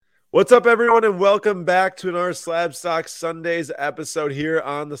What's up, everyone, and welcome back to another Slab Stocks Sundays episode here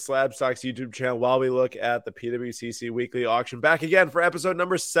on the Slab Stocks YouTube channel while we look at the PWCC weekly auction. Back again for episode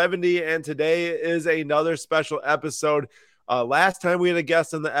number 70, and today is another special episode. Last time we had a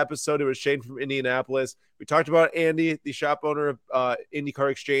guest on the episode, it was Shane from Indianapolis. We talked about Andy, the shop owner of IndyCar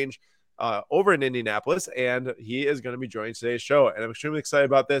Exchange over in Indianapolis, and he is going to be joining today's show, and I'm extremely excited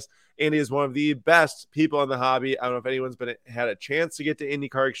about this. Andy is one of the best people in the hobby. I don't know if anyone's had a chance to get to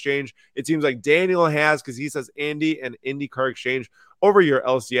IndyCar Exchange. It seems like Daniel has, because he says Andy and IndyCar Exchange over your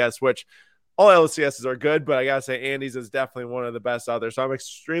LCS, which all LCSs are good, but I gotta say Andy's is definitely one of the best out there. So I'm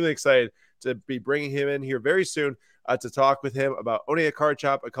extremely excited to be bringing him in here very soon to talk with him about owning a card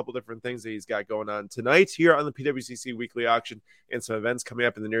shop, a couple different things that he's got going on tonight here on the PWCC weekly auction, and some events coming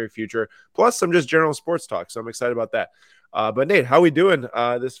up in the near future, plus some just general sports talk. So I'm excited about that. But Nate, how we doing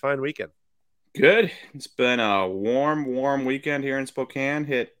this fine weekend? Good. It's been a warm weekend here in Spokane.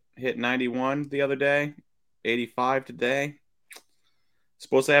 Hit 91 the other day, 85 today.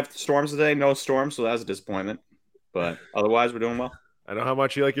 Supposed to have storms today, no storms, so that was a disappointment. But otherwise, we're doing well. I know how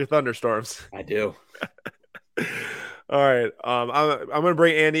much you like your thunderstorms. I do. All right. I'm going to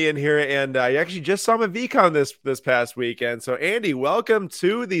bring Andy in here, and I actually just saw him at VCon this past weekend. So, Andy, welcome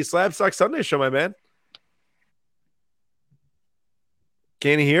to the Slab Stock Sunday show, my man.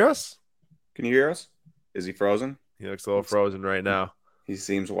 Can you hear us? Can you hear us? Is he frozen? He looks a little frozen right now. He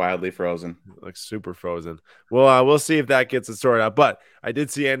seems wildly frozen. Looks super frozen. Well, we'll see if that gets it sorted out. But I did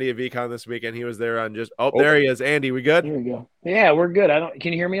see Andy at VCon this weekend. He was there on just there he is. Andy, we good? Here we go. Yeah, we're good.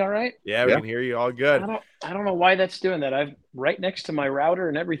 Can you hear me all right? Yeah, we can hear you all good. I don't know why that's doing that. I'm right next to my router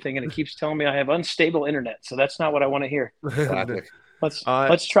and everything, and it keeps telling me I have unstable internet. So that's not what I want to hear.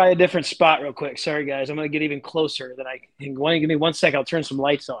 Let's try a different spot real quick. Sorry, guys. I'm going to get even closer than I can. Give me 1 second. I'll turn some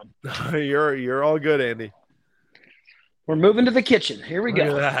lights on. You're all good, Andy. We're moving to the kitchen. Here we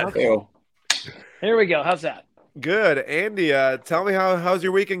go. Okay. Here we go. How's that? Good. Andy, tell me how's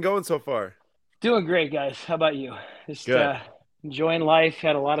your weekend going so far? Doing great, guys. How about you? Just good. Enjoying life.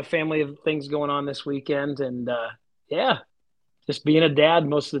 Had a lot of family things going on this weekend. And, just being a dad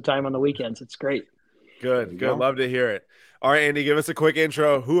most of the time on the weekends. It's great. Good. Love to hear it. All right, Andy, give us a quick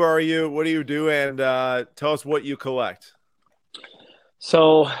intro. Who are you? What do you do? And tell us what you collect.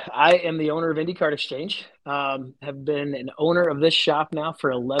 So I am the owner of IndyCar Exchange. Have been an owner of this shop now for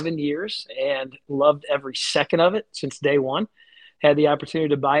 11 years and loved every second of it since day one. Had the opportunity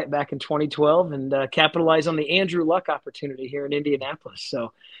to buy it back in 2012 and capitalize on the Andrew Luck opportunity here in Indianapolis.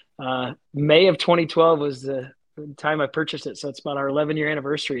 So May of 2012 was the time I purchased it. So it's about our 11-year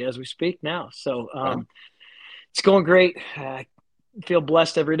anniversary as we speak now. So it's going great. I feel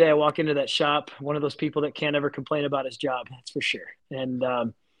blessed every day I walk into that shop. One of those people that can't ever complain about his job, that's for sure. And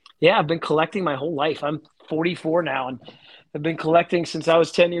I've been collecting my whole life. I'm 44 now, and I've been collecting since I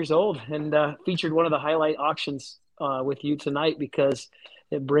was 10 years old, and featured one of the highlight auctions with you tonight because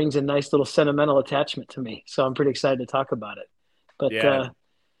it brings a nice little sentimental attachment to me. So I'm pretty excited to talk about it. But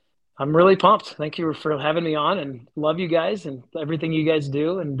I'm really pumped. Thank you for having me on, and love you guys and everything you guys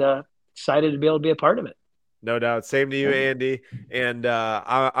do, and excited to be able to be a part of it. No doubt. Same to you, Andy. And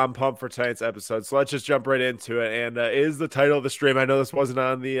I'm pumped for tonight's episode. So let's just jump right into it. And is the title of the stream. I know this wasn't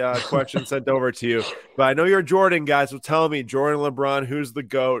on the question sent over to you, but I know you're a Jordan guy. So tell me, Jordan, LeBron, who's the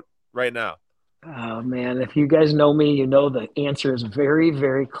GOAT right now? Oh, man. If you guys know me, you know the answer is very,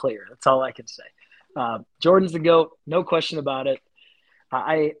 very clear. That's all I can say. Jordan's the GOAT. No question about it.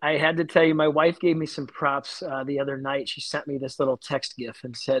 I had to tell you, my wife gave me some props the other night. She sent me this little text gif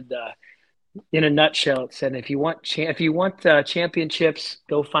and said, in a nutshell, it said, if you want championships,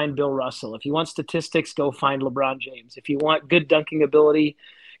 go find Bill Russell. If you want statistics, go find LeBron James. If you want good dunking ability,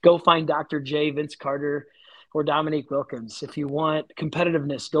 go find Dr. J, Vince Carter, or Dominique Wilkins. If you want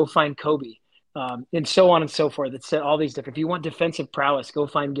competitiveness, go find Kobe, and so on and so forth. It said all these different. If you want defensive prowess, go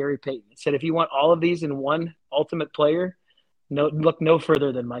find Gary Payton. It said if you want all of these in one ultimate player, look no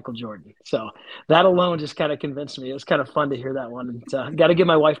further than Michael Jordan. So that alone just kind of convinced me. It was kind of fun to hear that one. And got to give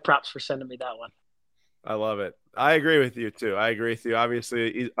my wife props for sending me that one. I love it. I agree with you, too.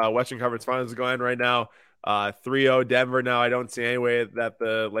 Obviously, Western Conference Finals is going right now. 3-0 Denver now. I don't see any way that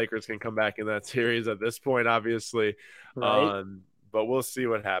the Lakers can come back in that series at this point, obviously. Right. But we'll see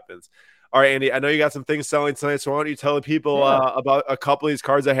what happens. All right, Andy, I know you got some things selling tonight, so why don't you tell the people about a couple of these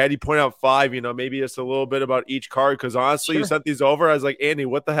cards I had you point out 5, maybe just a little bit about each card, because honestly, You sent these over. I was like, Andy,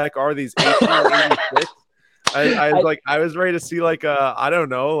 what the heck are these 1886? I was ready to see like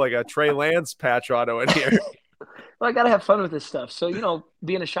a Trey Lance patch auto in here. Well, I got to have fun with this stuff. So,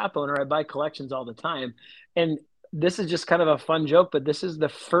 being a shop owner, I buy collections all the time. And this is just kind of a fun joke, but this is the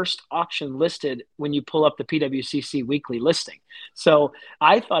first auction listed when you pull up the PWCC weekly listing. So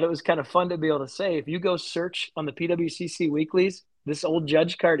I thought it was kind of fun to be able to say, if you go search on the PWCC weeklies, this old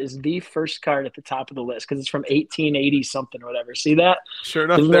Judge card is the first card at the top of the list because it's from 1880 something or whatever. See that? Sure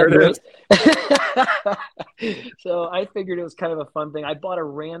enough, there it is. So I figured it was kind of a fun thing. I bought a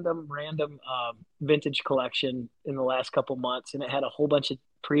random vintage collection in the last couple months, and it had a whole bunch of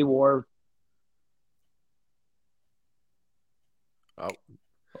pre-war. Oh,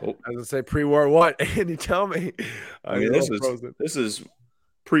 I was gonna say pre-war what? And you tell me. I mean, this is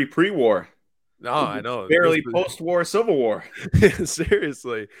pre-war. No, I know. Barely post-war Civil War.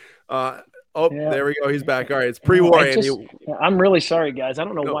 Seriously. There we go. He's back. All right, it's pre-war, Andy. I'm really sorry, guys. I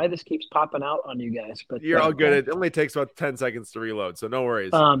don't know why this keeps popping out on you guys, but you're all good. It only takes about 10 seconds to reload, so no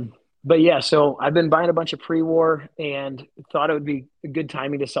worries. But yeah, so I've been buying a bunch of pre-war and thought it would be a good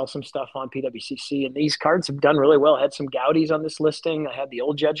timing to sell some stuff on PWCC. And these cards have done really well. I had some Gaudis on this listing. I had the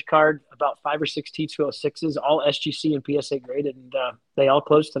old Judge card, about 5 or 6 T206s, all SGC and PSA graded, and they all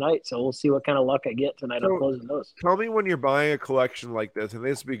closed tonight. So we'll see what kind of luck I get tonight on closing those. Tell me when you're buying a collection like this, and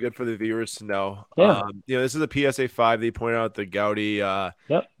this would be good for the viewers to know. Yeah. This is a PSA 5. They pointed out the Gaudi.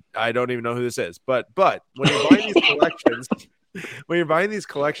 Yep. I don't even know who this is, but when you're buying these collections. When you're buying these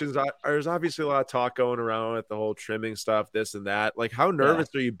collections, there's obviously a lot of talk going around with the whole trimming stuff, this and that. Like, how nervous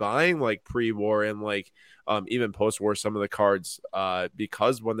are you buying like pre-war and like even post-war some of the cards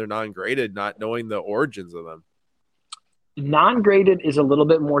because when they're non-graded, not knowing the origins of them? Non-graded is a little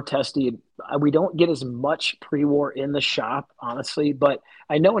bit more testy. We don't get as much pre-war in the shop, honestly, but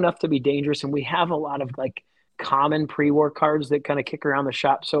I know enough to be dangerous, and we have a lot of like common pre-war cards that kind of kick around the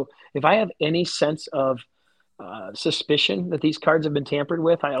shop. So if I have any sense of suspicion that these cards have been tampered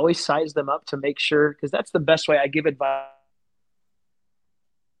with, I always size them up to make sure, because that's the best way I give advice.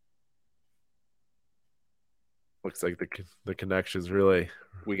 Looks like the connection's really.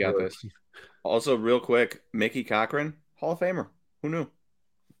 We got this. Also, real quick, Mickey Cochran, Hall of Famer. Who knew?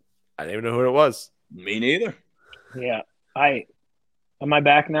 I didn't even know who it was. Me neither. Yeah. Am I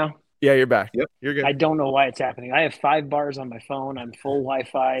back now? Yeah, you're back. Yep, you're good. I don't know why it's happening. I have 5 bars on my phone. I'm full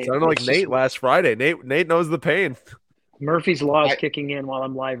Wi-Fi. Sounded like Nate last Friday. Nate knows the pain. Murphy's Law is kicking in while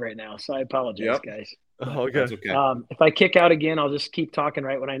I'm live right now, so I apologize, guys. Oh, okay. That's okay. If I kick out again, I'll just keep talking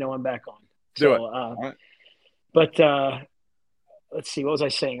right when I know I'm back on. Do it. All right. But let's see. What was I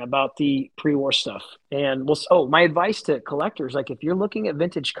saying about the pre-war stuff? And my advice to collectors, like if you're looking at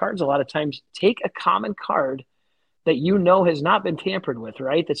vintage cards, a lot of times take a common card that you know has not been tampered with,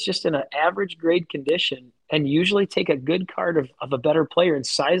 right? That's just in an average grade condition, and usually take a good card of a better player and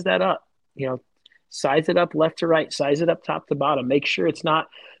size that up. Size it up left to right, size it up top to bottom. Make sure it's not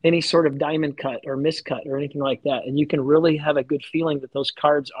any sort of diamond cut or miscut or anything like that. And you can really have a good feeling that those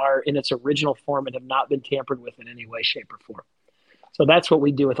cards are in its original form and have not been tampered with in any way, shape, or form. So that's what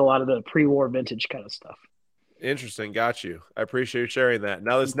we do with a lot of the pre-war vintage kind of stuff. Interesting. Got you. I appreciate you sharing that.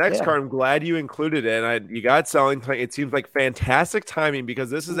 Now, this next card, I'm glad you included it. And you got selling. It seems like fantastic timing because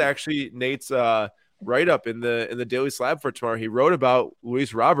this is actually Nate's write-up in the Daily Slab for tomorrow. He wrote about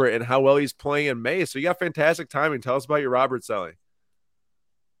Luis Robert and how well he's playing in May. So you got fantastic timing. Tell us about your Robert selling.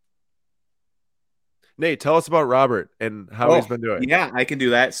 Nate, tell us about Robert and how he's been doing. Yeah, I can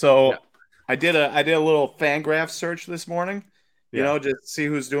do that. So I did a little Fangraph search this morning. Just see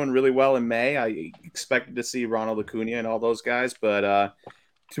who's doing really well in May. I expected to see Ronald Acuna and all those guys, but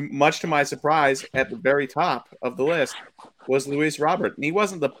much to my surprise, at the very top of the list was Luis Robert. And he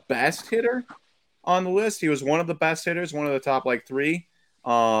wasn't the best hitter on the list. He was one of the best hitters, one of the top 3.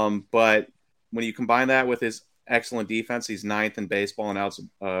 But when you combine that with his excellent defense, he's 9th in baseball and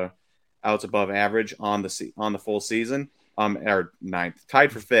outs above average on the full season. Or 9th,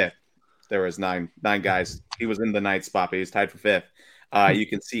 tied for 5th. There was nine guys. He was in the 9th spot, but he was tied for 5th. You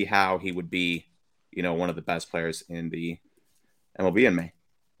can see how he would be, one of the best players in the MLB in May.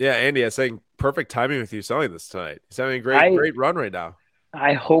 Yeah, Andy, I was saying perfect timing with you selling this tonight. He's having a great run right now.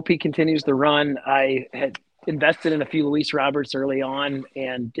 I hope he continues the run. I had invested in a few Luis Roberts early on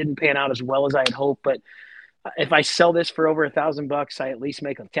and didn't pan out as well as I had hoped. But if I sell this for over $1,000, I at least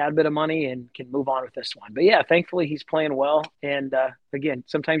make a tad bit of money and can move on with this one. But yeah, thankfully he's playing well. And again,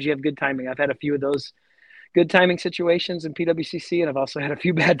 sometimes you have good timing. I've had a few of those good timing situations in PWCC, and I've also had a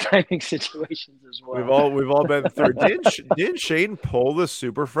few bad timing situations as well. We've all been through. Didn't Shane pull the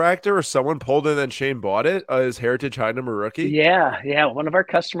superfractor, or someone pulled it and then Shane bought it? His Heritage High Number rookie. Yeah. One of our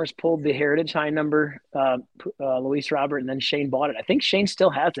customers pulled the Heritage High Number, Luis Robert, and then Shane bought it. I think Shane still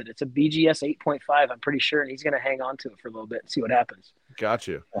has it. It's a BGS 8.5. I'm pretty sure, and he's going to hang on to it for a little bit and see what happens. Got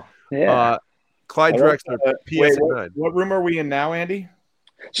you. Yeah. Clyde Drexler, PSA 9. What room are we in now, Andy?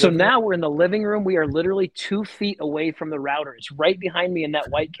 So now we're in the living room. We are literally 2 feet away from the router. It's right behind me in that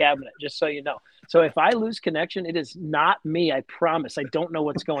white cabinet, just so you know. So if I lose connection, it is not me. I promise. I don't know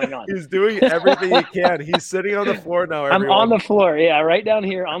what's going on. He's doing everything he can. He's sitting on the floor now, I'm everyone. on the floor. Yeah, right down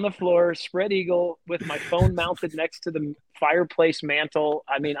here on the floor, spread eagle with my phone mounted next to the fireplace mantle.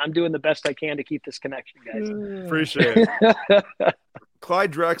 I mean, I'm doing the best I can to keep this connection, guys. Appreciate it.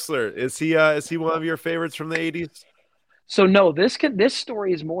 Clyde Drexler, is he one of your favorites from the 80s? So no, this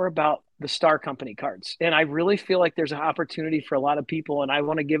story is more about the Star Company cards, and I really feel like there's an opportunity for a lot of people. And I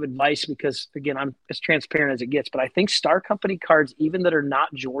want to give advice because, again, I'm as transparent as it gets. But I think Star Company cards, even that are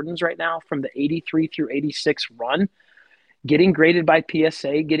not Jordans right now, from the 83 through 86 run, getting graded by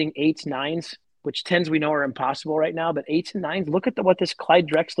PSA, getting 8s, 9s, which 10s we know are impossible right now, but 8s and 9s. Look at what this Clyde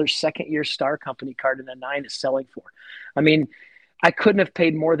Drexler second-year Star Company card in a 9 is selling for. I mean, I couldn't have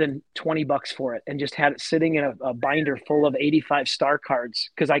paid more than $20 for it and just had it sitting in a binder full of 85 Star cards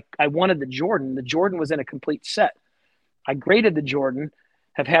because I wanted the Jordan. The Jordan was in a complete set. I graded the Jordan,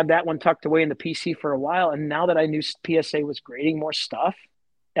 have had that one tucked away in the PC for a while, and now that I knew PSA was grading more stuff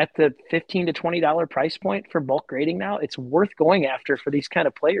at the $15 to $20 price point for bulk grading now, it's worth going after for these kind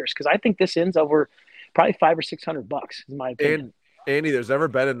of players because I think this ends over probably $500 or $600 is my opinion. Andy, there's never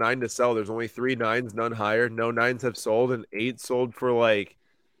been a 9 to sell. There's only 3 9s, none higher. No 9s have sold, and 8 sold for like,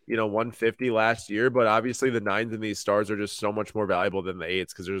 $150 last year. But obviously, the 9s in these stars are just so much more valuable than the 8s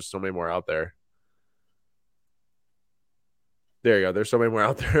because there's so many more out there. There you go. There's so many more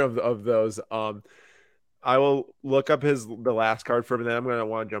out there of those. I will look up the last card for him, and then I'm going to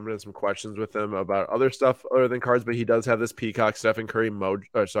want to jump into some questions with him about other stuff other than cards. But he does have this Peacock Stephen Curry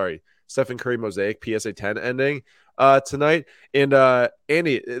Mosaic PSA 10 ending tonight. And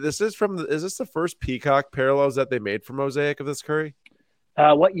Andy, is this the first Peacock parallels that they made for Mosaic of this Curry?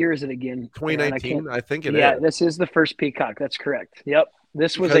 What year is it again? 2019, I think it is. Yeah, this is the first Peacock. That's correct. Yep.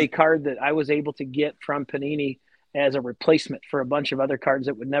 This was a card that I was able to get from Panini as a replacement for a bunch of other cards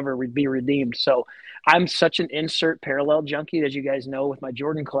that would never be redeemed. So I'm such an insert parallel junkie, as you guys know, with my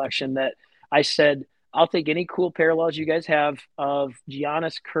Jordan collection, that I said, I'll take any cool parallels you guys have of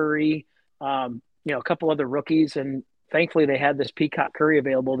Giannis, Curry, a couple other rookies. And thankfully they had this Peacock Curry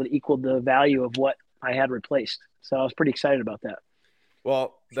available that equaled the value of what I had replaced. So I was pretty excited about that.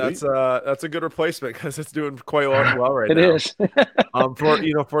 Well, that's a good replacement because it's doing quite well right now. It is.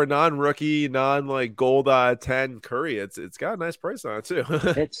 For a non-rookie, like gold 10 Curry, it's got a nice price on it too.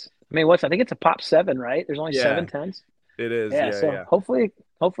 I think it's a pop 7, right? There's only 7 10s. It is. Yeah. Hopefully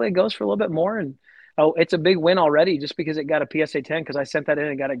it goes for a little bit more. And it's a big win already just because it got a PSA 10 because I sent that in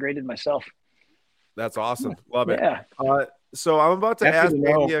and got it graded myself. That's awesome. Love it. Yeah. So I'm about to ask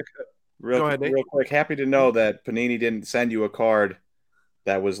Andy real quick. Happy to know that Panini didn't send you a card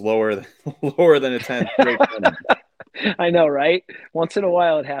that was lower than a 10. I know, right? Once in a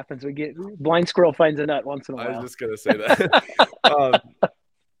while it happens. We get blind squirrel finds a nut once in a while. I was just going to say that.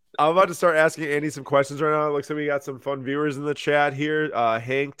 I'm about to start asking Andy some questions right now. It looks like we got some fun viewers in the chat here.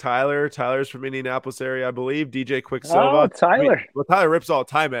 Hank, Tyler's from Indianapolis area, I believe. DJ Quicksilver. Oh, Tyler. Tyler rips all the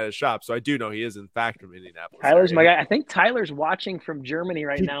time at his shop, so I do know he is in fact from Indianapolis. Tyler's my guy. I think Tyler's watching from Germany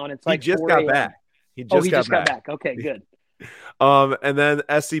right now, and it's like he just got back. He just got back. Okay, good. And then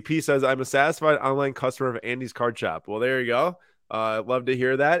SCP says, I'm a satisfied online customer of Andy's card shop. Well, there you go. Love to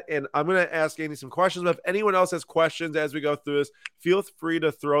hear that. And I'm going to ask Andy some questions. But if anyone else has questions as we go through this, feel free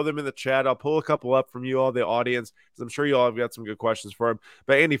to throw them in the chat. I'll pull a couple up from you all, the audience, because I'm sure you all have got some good questions for him.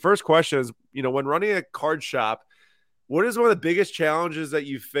 But Andy, first question is, when running a card shop, what is one of the biggest challenges that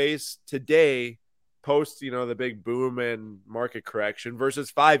you face today post, the big boom and market correction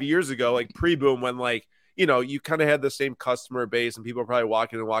versus 5 years ago, like pre-boom when you kind of had the same customer base and people are probably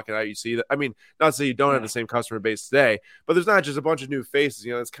walking in and walking out. You see that. I mean, not to say you don't have the same customer base today, but there's not just a bunch of new faces.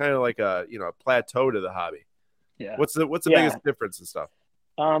 It's kind of like a plateau to the hobby. Yeah. What's the biggest difference and stuff?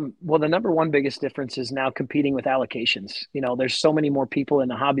 Well, the number one biggest difference is now competing with allocations. There's so many more people in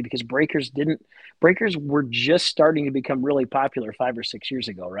the hobby because breakers were just starting to become really popular 5 or 6 years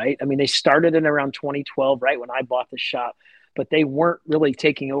ago, right? I mean, they started in around 2012, right when I bought the shop, but they weren't really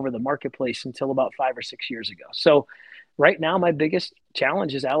taking over the marketplace until about 5 or 6 years ago. So right now, my biggest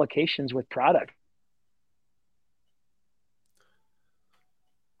challenge is allocations with product.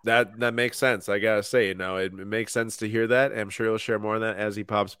 That makes sense. I gotta say, it makes sense to hear that. I'm sure he'll share more on that as he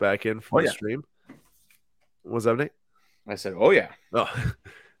pops back in from the stream. What's up, Nate? I said, "Oh yeah." Oh, all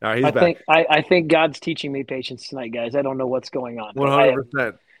right, he's back. I think God's teaching me patience tonight, guys. I don't know what's going on.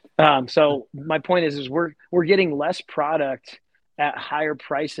 100%. So my point is we're getting less product at higher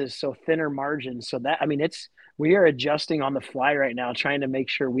prices, so thinner margins. So we are adjusting on the fly right now, trying to make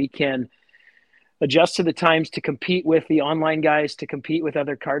sure we can adjust to the times, to compete with the online guys, to compete with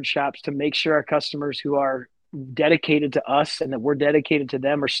other card shops, to make sure our customers who are dedicated to us and that we're dedicated to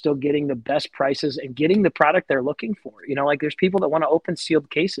them are still getting the best prices and getting the product they're looking for. Like there's people that want to open sealed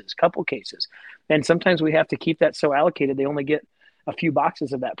cases, couple cases. And sometimes we have to keep that so allocated. They only get a few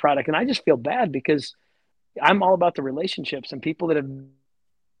boxes of that product. And I just feel bad because I'm all about the relationships and people that have.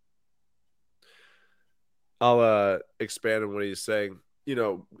 I'll expand on what he's saying.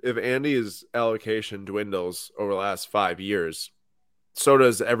 If Andy's allocation dwindles over the last 5 years, so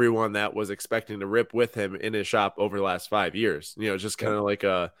does everyone that was expecting to rip with him in his shop over the last 5 years. Just kind of like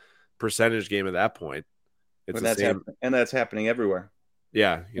a percentage game at that point. It's the same. And that's happening everywhere.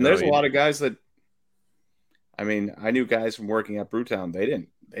 Yeah. And there's a lot of guys that, I knew guys from working at Brewtown. They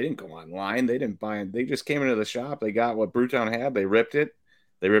didn't go online. They didn't buy it. They just came into the shop. They got what Brewtown had. They ripped it.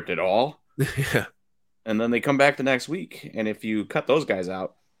 They ripped it all. Yeah. And then they come back the next week. And if you cut those guys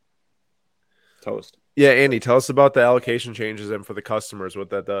out, toast. Yeah, Andy, tell us about the allocation changes and for the customers,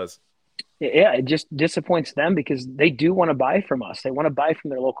 what that does. Yeah, it just disappoints them because they do want to buy from us. They want to buy from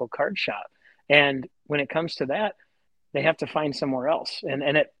their local card shop. And when it comes to that, they have to find somewhere else. And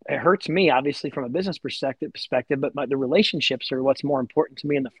it hurts me, obviously, from a business perspective, but the relationships are what's more important to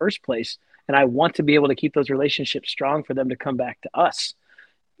me in the first place. And I want to be able to keep those relationships strong for them to come back to us,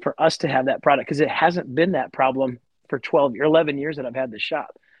 for us to have that product, because it hasn't been that problem for 12 or 11 years that I've had the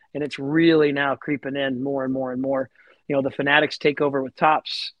shop. And it's really now creeping in more and more and more. The Fanatics take over with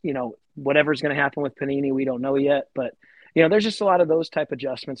Topps. Whatever's going to happen with Panini, we don't know yet. But, there's just a lot of those type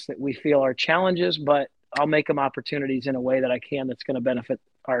adjustments that we feel are challenges, but I'll make them opportunities in a way that I can that's going to benefit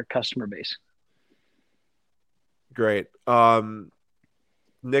our customer base. Great.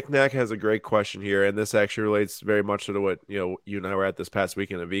 Nick Knack has a great question here, and this actually relates very much to what you and I were at this past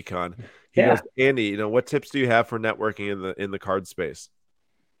weekend at VCon. He goes, Andy, what tips do you have for networking in the card space?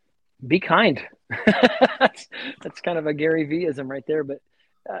 Be kind. that's kind of a Gary V-ism right there, but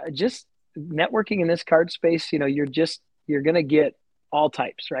just networking in this card space, you're going to get all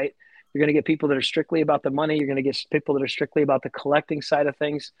types, right? You're going to get people that are strictly about the money. You're going to get people that are strictly about the collecting side of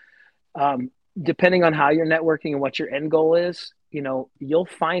things. Depending on how you're networking and what your end goal is, you'll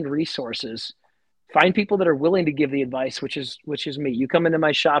find resources, find people that are willing to give the advice, which is me. You come into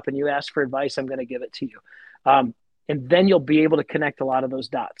my shop and you ask for advice, I'm going to give it to you. And then you'll be able to connect a lot of those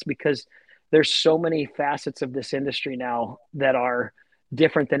dots because there's so many facets of this industry now that are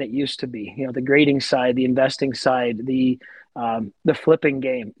different than it used to be. The grading side, the investing side, the flipping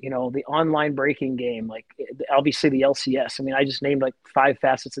game, the online breaking game, like obviously the LCS. I just named like 5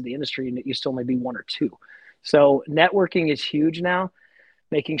 facets of the industry and it used to only be 1 or 2. So networking is huge now,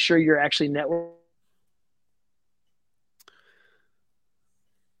 making sure you're actually networking.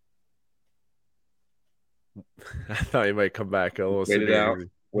 I thought you might come back a little.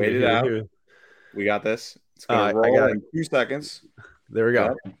 Wait it out. We got this. It's going to roll in 2 seconds. There we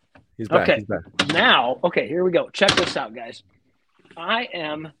go. He's back. Okay. He's back. Now, here we go. Check this out, guys. I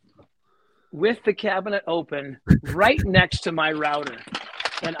am with the cabinet open right next to my router,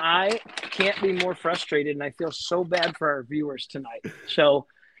 and I can't be more frustrated, and I feel so bad for our viewers tonight. So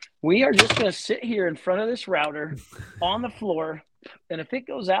we are just going to sit here in front of this router on the floor, and if it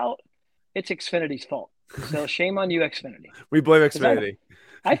goes out, it's Xfinity's fault. So shame on you, Xfinity. We blame Xfinity.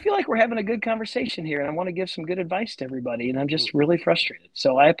 I feel like we're having a good conversation here, and I want to give some good advice to everybody, and I'm just really frustrated.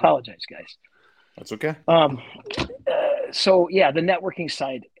 So I apologize, guys. That's okay. So yeah, the networking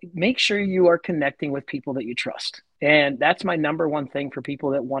side, make sure you are connecting with people that you trust. And that's my number one thing for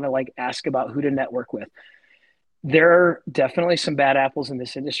people that want to ask about who to network with. There are definitely some bad apples in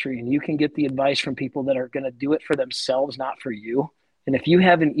this industry, and you can get the advice from people that are going to do it for themselves, not for you. And if you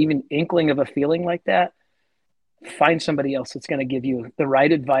have an even inkling of a feeling like that, find somebody else that's going to give you the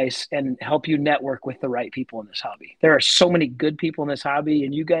right advice and help you network with the right people in this hobby. There are so many good people in this hobby,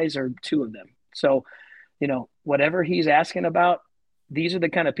 and you guys are 2 of them. So, whatever he's asking about, these are the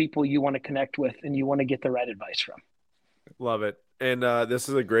kind of people you want to connect with and you want to get the right advice from. Love it. And this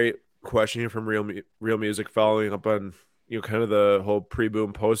is a great question here from Real Music, following up on kind of the whole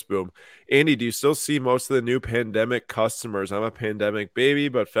pre-boom, post-boom. Andy, do you still see most of the new pandemic customers? I'm a pandemic baby,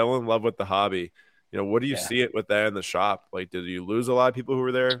 but fell in love with the hobby. What do you see it with that in the shop? Did you lose a lot of people who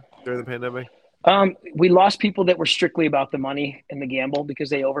were there during the pandemic? We lost people that were strictly about the money and the gamble because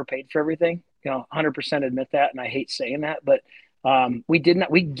they overpaid for everything. 100% admit that, and I hate saying that, but we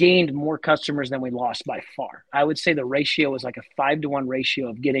gained more customers than we lost by far. I would say the ratio was like a 5-to-1 ratio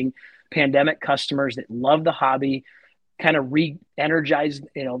of getting pandemic customers that love the hobby, kind of re-energized,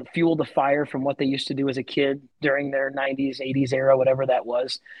 fuel the fire from what they used to do as a kid during their 90s, 80s era, whatever that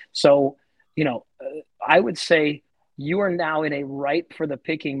was. So, I would say you are now in a ripe for the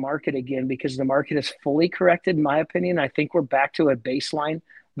picking market again because the market is fully corrected, in my opinion. I think we're back to a baseline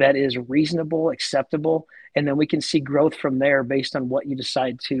that is reasonable, acceptable, and then we can see growth from there based on what you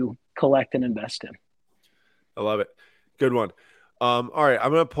decide to collect and invest in. I love it. Good one. All right,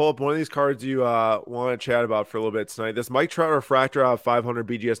 I'm gonna pull up one of these cards you want to chat about for a little bit tonight. This Mike Trout refractor out of 500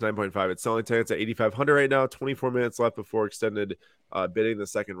 BGS 9.5. It's selling tickets at 8,500 right now. 24 minutes left before extended bidding. The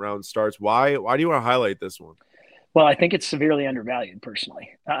second round starts. Why do you want to highlight this one? Well, I think it's severely undervalued personally.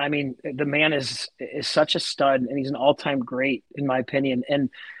 I mean, the man is such a stud and he's an all-time great in my opinion. And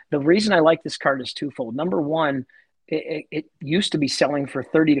the reason I like this card is twofold. Number one, it used to be selling for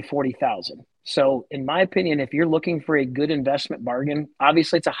 30 to 40,000. So in my opinion, if you're looking for a good investment bargain,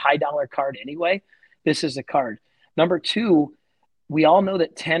 obviously it's a high dollar card anyway. This is the card. Number two, we all know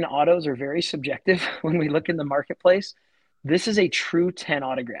that 10 autos are very subjective when we look in the marketplace. This is a true 10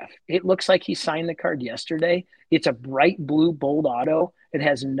 autograph. It looks like he signed the card yesterday. It's a bright blue bold auto. It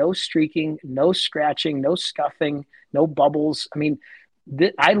has no streaking, no scratching, no scuffing, no bubbles. I mean,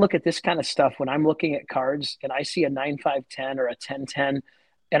 I look at this kind of stuff when I'm looking at cards and I see a 9.510 or a 10.10,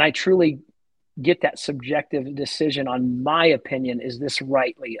 and I truly get that subjective decision on my opinion, is this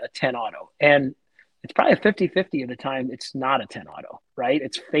rightly a 10 auto? And it's probably a 50-50 of the time it's not a 10 auto, right?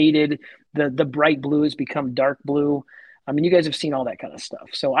 It's faded. The bright blue has become dark blue. I mean, you guys have seen all that kind of stuff.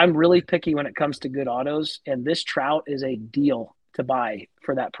 So I'm really picky when it comes to good autos, and this Trout is a deal to buy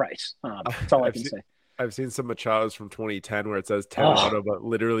for that price. That's all I can say. I've seen some Machados from 2010 where it says 10 auto, but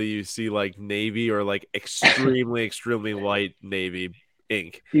literally you see like navy or like extremely, extremely light navy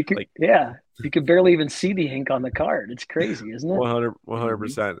ink. You could, you could barely even see the ink on the card. It's crazy, isn't it?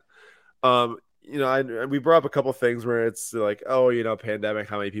 100%. We brought up a couple things where it's like, pandemic,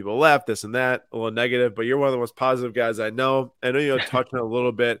 how many people left, this and that, a little negative, but you're one of the most positive guys I know. I know you touched on it a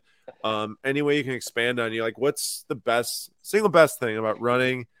little bit. Any way you can expand on, you like, what's the single best thing about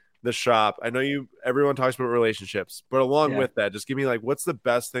running the shop? I know everyone talks about relationships, but along with that, just give me like, what's the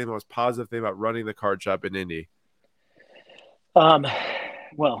best thing, the most positive thing about running the card shop in Indy?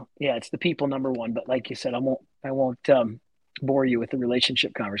 Well, yeah, it's the people, number one, but like you said, I won't bore you with the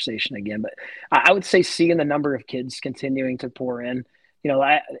relationship conversation again, but I would say seeing the number of kids continuing to pour in,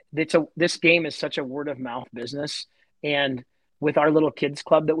 this game is such a word of mouth business. And with our little kids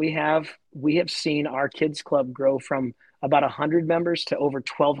club that we have seen our kids club grow from about 100 members to over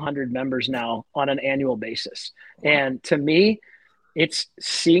 1,200 members now on an annual basis. Wow. And to me, it's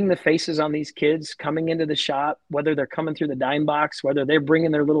seeing the faces on these kids coming into the shop, whether they're coming through the dime box, whether they're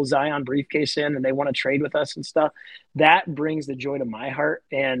bringing their little Zion briefcase in and they want to trade with us and stuff. That brings the joy to my heart.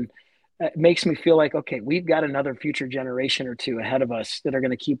 And it makes me feel like, okay, we've got another future generation or two ahead of us that are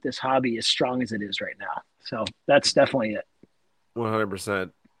going to keep this hobby as strong as it is right now. So that's definitely it.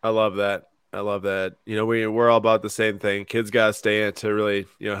 100%. I love that. We're all about the same thing. Kids got to stay in it to really,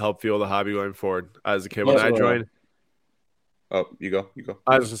 help fuel the hobby going forward. As a kid, when I joined, oh, you go.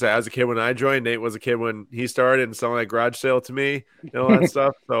 I was gonna say, as a kid when I joined, Nate was a kid when he started and selling like garage sale to me, all that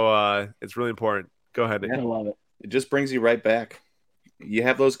stuff. So it's really important. Go ahead, Nate. I love it. It just brings you right back. You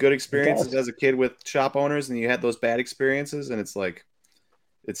have those good experiences as a kid with shop owners, and you had those bad experiences, and it's like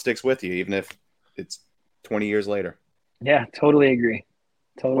it sticks with you, even if it's 20 years later. Yeah, totally agree.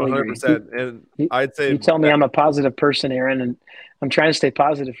 100%. And I'd say you tell me I'm a positive person, Aaron, and I'm trying to stay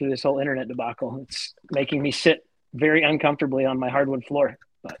positive through this whole internet debacle. It's making me sit very uncomfortably on my hardwood floor,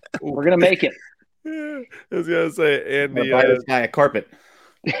 but we're gonna make it. I was gonna say, Andy, buy this guy a carpet.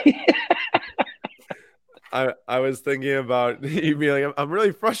 I was thinking about you being like, I'm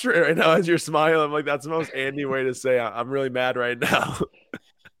really frustrated right now as you're smiling. I'm like, that's the most Andy way to say I'm really mad right now.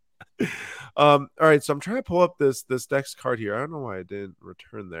 All right, so I'm trying to pull up this next card here. I don't know why I didn't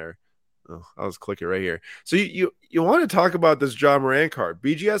return there. Oh, I'll just click it right here. So you want to talk about this John Moran card,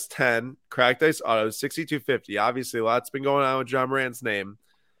 BGS 10 cracked ice auto 6250. Obviously, a lot's been going on with John Moran's name,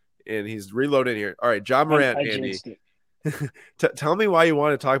 and he's reloading here. All right, John Moran, Andy. Tell me why you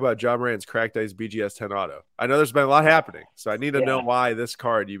want to talk about John Moran's cracked ice BGS 10 auto. I know there's been a lot happening, so I need to know why this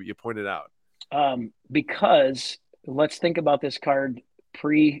card you pointed out. Because let's think about this card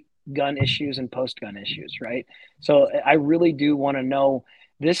pre-gun issues and post-gun issues, right? So I really do want to know,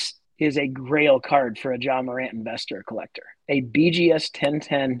 this is a grail card for a John Morant investor or collector. A BGS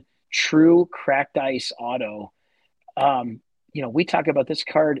 1010 true cracked ice auto. We talked about this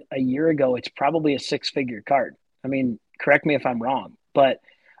card a year ago. It's probably a 6-figure card. I mean, correct me if I'm wrong, but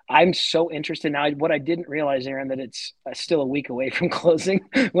I'm so interested now. What I didn't realize, Aaron, that it's still a week away from closing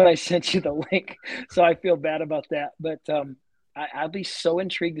when I sent you the link. So I feel bad about that. But I'll be so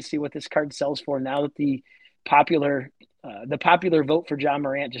intrigued to see what this card sells for now that the popular the popular vote for John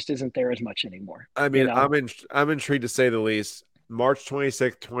Morant just isn't there as much anymore. I mean, I'm intrigued to say the least. March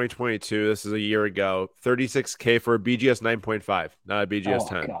 26th, 2022. This is a year ago. 36K for a BGS 9.5, not a BGS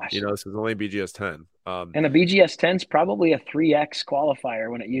 10. Gosh. This is only BGS 10. And a BGS 10 is probably a 3x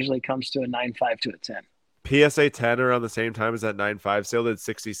qualifier when it usually comes to a 9.5 to a 10. PSA 10 around the same time as that 9.5 sale did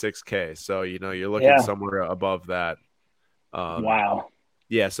 66K. So, you're looking somewhere above that. Wow.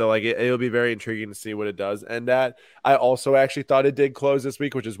 Yeah, so like it'll be very intriguing to see what it does. And that I also actually thought it did close this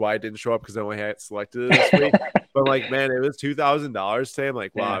week, which is why it didn't show up because I only had selected it this week. But like, man, it was $2,000 today. I'm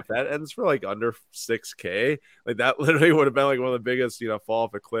like, wow, if that ends for like under 6K, like that literally would have been like one of the biggest, fall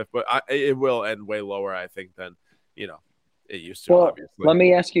off a cliff. But it will end way lower, I think, than it used to. Well, obviously.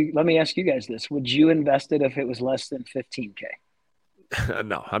 Let me ask you guys this: would you invest it if it was less than 15K?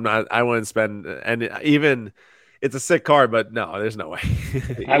 No, I'm not. I wouldn't spend, and even. It's a sick card, but no, there's no way.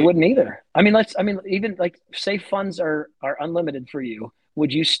 I wouldn't either. I mean, even like say funds are unlimited for you.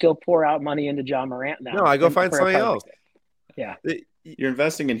 Would you still pour out money into John Morant now? No, I go find something else. Yeah. You're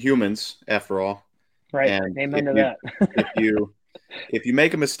investing in humans after all. Right. And amen to that. if you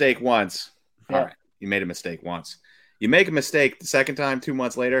make a mistake once, all right, you made a mistake once. You make a mistake the second time, 2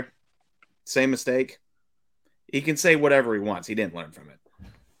 months later, same mistake. He can say whatever he wants. He didn't learn from it.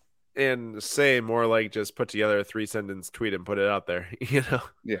 And say more like just put together a 3-sentence tweet and put it out there,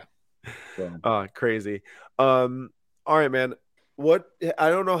 Yeah. Crazy. All right, man. I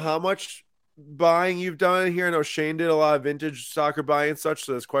don't know how much buying you've done here. I know Shane did a lot of vintage soccer buying and such.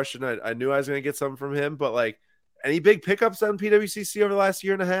 So this question, I knew I was going to get something from him, but like any big pickups on PWCC over the last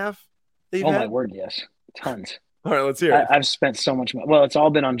year and a half? My word. Yes. Tons. All right, let's hear it. I've spent so much money. Well, it's all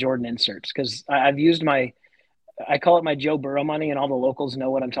been on Jordan inserts because I've used I call it my Joe Burrow money, and all the locals know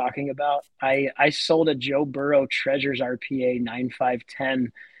what I'm talking about. I sold a Joe Burrow Treasures RPA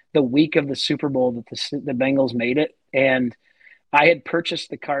 9510 the week of the Super Bowl that the Bengals made it. And I had purchased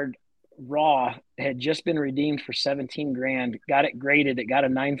the card raw, had just been redeemed for 17 grand, got it graded. It got a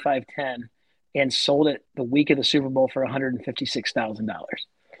 9510 and sold it the week of the Super Bowl for $156,000.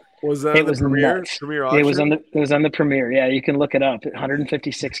 Was that the premier auction? It was on the premier. Yeah, you can look it up.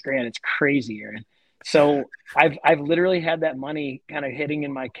 156 grand. It's crazy, Aaron. So I've literally had that money kind of hitting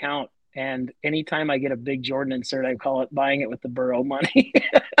in my account, and anytime I get a big Jordan insert, I call it buying it with the Burrow money.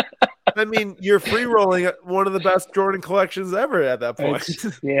 I mean, you're free rolling one of the best Jordan collections ever at that point.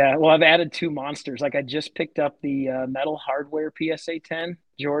 Yeah, well, I've added 2 monsters. Like I just picked up the Metal Hardware PSA 10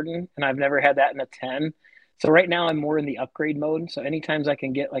 Jordan, and I've never had that in a 10. So right now I'm more in the upgrade mode. So anytime I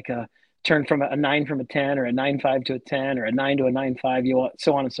can get like a turn from a 9 from a 10 or a 9.5 to a 10 or a 9 to a 9.5,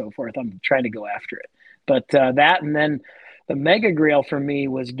 so on and so forth. I'm trying to go after it. But that, and then the mega grail for me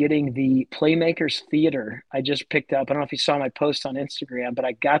was getting the Playmakers Theater. I just picked up. I don't know if you saw my post on Instagram, but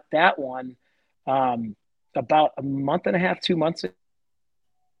I got that one about a month and a half, 2 months ago.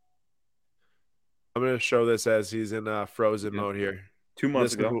 I'm going to show this as he's in frozen mode here. 2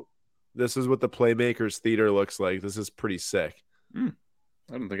 months ago. This is what the Playmakers Theater looks like. This is pretty sick.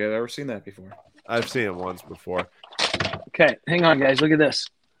 I don't think I've ever seen that before. I've seen it once before. Okay, hang on, guys. Look at this.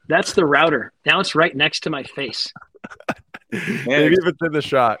 That's the router. Now it's right next to my face. Maybe if it's in the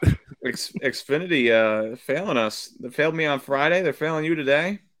shot. Xfinity failing us. They failed me on Friday. They're failing you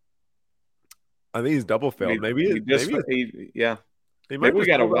today. I think he's double failed. Maybe we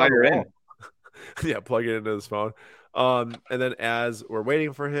got a wire in. Yeah, plug it into his phone. And then as we're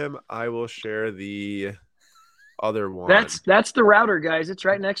waiting for him, I will share the other one. That's the router, guys. It's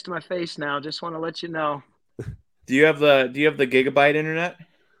right next to my face now. Just want to let you know. Do you have the gigabyte internet?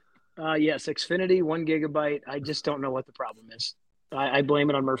 Yes, Xfinity 1 gigabyte. I just don't know what the problem is. I blame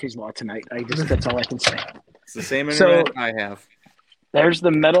it on Murphy's Law tonight. That's all I can say. It's the same internet I have. There's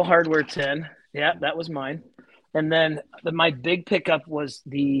the Metal Hardware 10. Yeah, that was mine. And then my big pickup was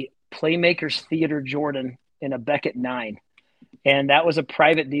the Playmakers Theater Jordan in a Beckett 9. And that was a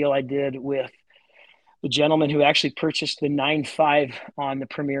private deal I did with the gentleman who actually purchased the 9.5 on the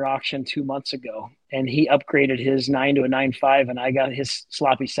premier auction 2 months ago. And he upgraded his 9 to a 9.5, and I got his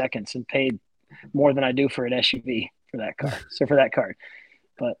sloppy seconds and paid more than I do for an SUV for that car. For that card.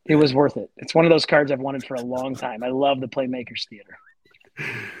 But it was worth it. It's one of those cards I've wanted for a long time. I love the Playmakers Theater.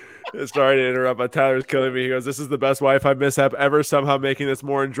 Sorry to interrupt, but Tyler's killing me. He goes, "This is the best Wi-Fi mishap ever, somehow making this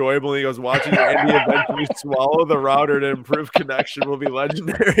more enjoyable." And he goes, "Watching Andy eventually swallow the router to improve connection will be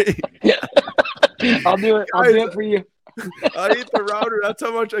legendary." Yeah. I'll do it. I'll do it for you. I eat the router. That's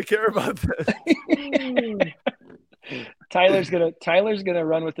how much I care about this. Tyler's gonna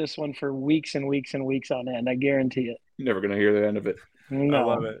run with this one for weeks and weeks and weeks on end. I guarantee it. You're never gonna hear the end of it. No. I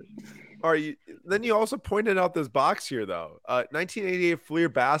love it. Are you? Then you also pointed out this box here, though. 1988 Fleer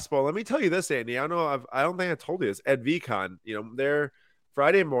basketball. Let me tell you this, Andy. I don't think I told you this. At VCon, they're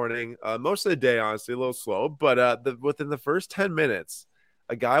Friday morning. Most of the day, honestly, a little slow. But within the first 10 minutes,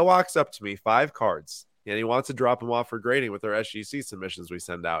 a guy walks up to me, 5 cards, and he wants to drop them off for grading with our SGC submissions we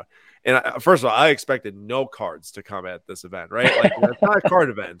send out. And first of all, I expected no cards to come at this event, right? Like, it's not a card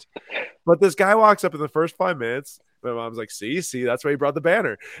event. But this guy walks up in the first 5 minutes. My mom's like, see, that's why he brought the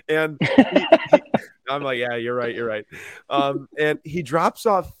banner. And I'm like, yeah, you're right. And he drops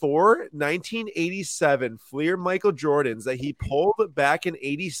off 4 1987 Fleer Michael Jordans that he pulled back in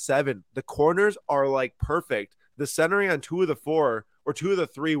 87. The corners are like perfect. The centering on 2 of the 4 or 2 of the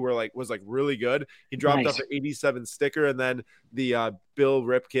 3 was really good. He dropped off an 87 sticker and then the Bill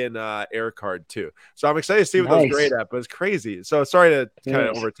Ripken air card too. So I'm excited to see what those grade at, but it's crazy. So sorry to kind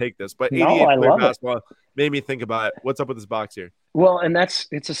of overtake this, but 88 Fleer basketball made me think about it. What's up with this box here? Well, and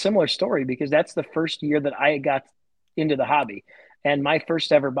it's a similar story because that's the first year that I got into the hobby. And my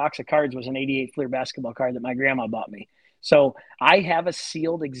first ever box of cards was an 88 Fleer basketball card that my grandma bought me. So I have a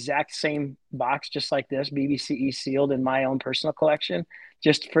sealed exact same box, just like this, BBCE sealed in my own personal collection,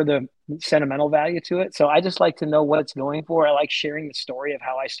 just for the sentimental value to it. So I just like to know what it's going for. I like sharing the story of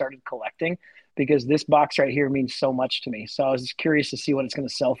how I started collecting because this box right here means so much to me. So I was just curious to see what it's going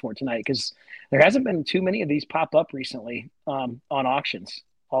to sell for tonight because there hasn't been too many of these pop up recently on auctions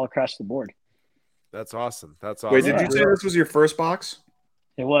all across the board. That's awesome. That's awesome. Wait, did you say this was your first box?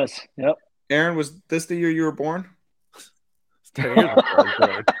 It was. Yep. Aaron, was this the year you were born?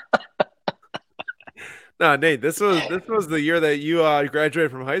 No, Nate, this was the year that you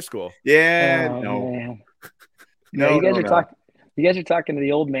graduated from high school. Yeah, no, you guys are talking to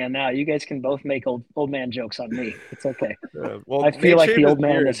the old man now. You guys can both make old man jokes on me. It's okay. Well, I feel like the old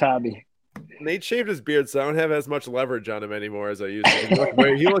man in this hobby. Nate shaved his beard, so I don't have as much leverage on him anymore as I used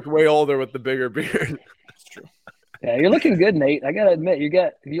to. He looked way older with the bigger beard. That's true. Yeah, you're looking good, Nate. I gotta admit,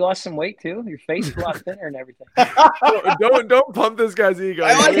 you lost some weight too. Your face is a lot thinner and everything. don't pump this guy's ego.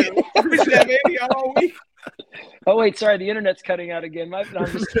 all week. Oh wait, sorry, the internet's cutting out again. I'm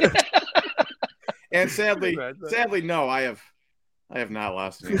just kidding. And sadly, no, I have not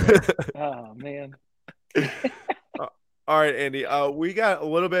lost any weight. Oh man. All right, Andy. We got a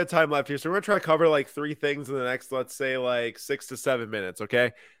little bit of time left here, so we're gonna try to cover like 3 things in the next, let's say, like 6 to 7 minutes.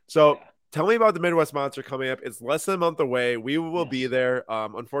 Okay, so. Yeah. Tell me about the Midwest Monster coming up. It's less than a month away. We will be there.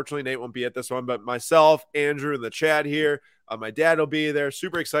 Unfortunately, Nate won't be at this one, but myself, Andrew in the chat here, my dad will be there.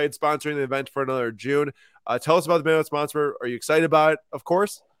 Super excited, sponsoring the event for another June. Tell us about the Midwest Monster. Are you excited about it? Of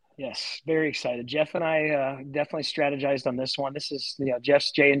course. Yes, very excited. Jeff and I definitely strategized on this one. This is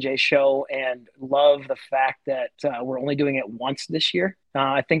Jeff's J&J show, and love the fact that we're only doing it once this year.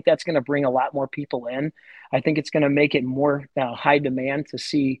 I think that's going to bring a lot more people in. I think it's going to make it more high demand to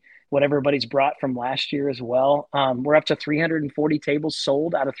see what everybody's brought from last year as well. We're up to 340 tables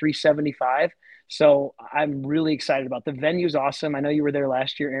sold out of 375. So I'm really excited about the venue's awesome. I know you were there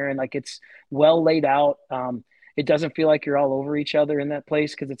last year, Aaron. Like, it's well laid out. It doesn't feel like you're all over each other in that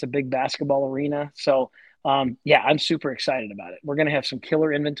place because it's a big basketball arena. So yeah, I'm super excited about it. We're going to have some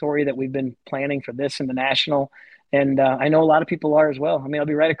killer inventory that we've been planning for this and the national. And I know a lot of people are as well. I mean, I'll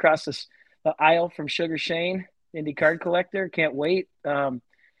be right across this aisle from Sugar Shane, Indie card collector. Can't wait.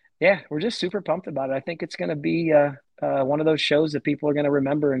 Yeah, we're just super pumped about it. I think it's going to be one of those shows that people are going to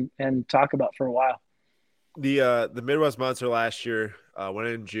remember and talk about for a while. The Midwest Monster last year went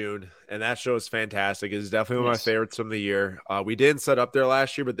in June, and that show is fantastic. It's definitely one of my favorites from the year. We didn't set up there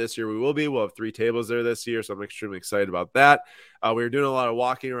last year, but this year we will be. We'll have 3 tables there this year, so I'm extremely excited about that. We were doing a lot of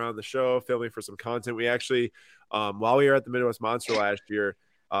walking around the show, filming for some content. We actually, while we were at the Midwest Monster last year,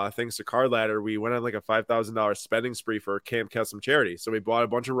 thanks to Card Ladder, we went on like a $5,000 spending spree for Camp Kesem charity. So we bought a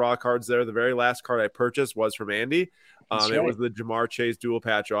bunch of raw cards there. The very last card I purchased was from Andy. It was the Jamar Chase dual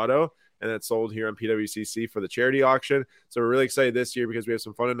patch auto, and it's sold here on PWCC for the charity auction. So we're really excited this year because we have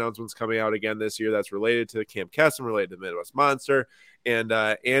some fun announcements coming out again this year that's related to Camp Kesem, related to Midwest Monster. And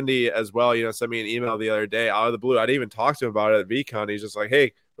Andy as well, sent me an email the other day out of the blue. I didn't even talk to him about it at VCon. He's just like,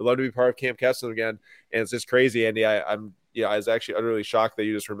 hey, we'd love to be part of Camp Kesem again. And it's just crazy, Andy. I was actually utterly shocked that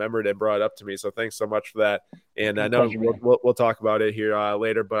you just remembered and brought it up to me. So thanks so much for that. And I know we'll talk about it here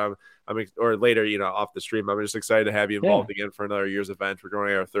later, but or later, off the stream. I'm just excited to have you involved again for another year's event. We're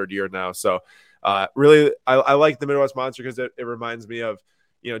going our 3rd year now. So really, I like the Midwest Monster because it reminds me of,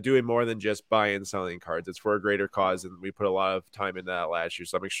 doing more than just buying and selling cards. It's for a greater cause, and we put a lot of time into that last year.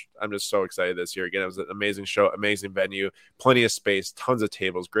 So I'm just so excited this year. Again, it was an amazing show, amazing venue, plenty of space, tons of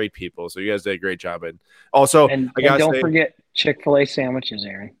tables, great people. So you guys did a great job. And also, and don't forget Chick-fil-A sandwiches,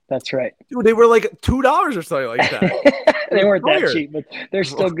 Aaron. That's right. Dude, they were like $2 or something like that. They weren't that cheap, but they're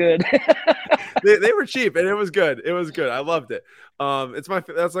still good. they were cheap, and it was good. It was good. I loved it. That's like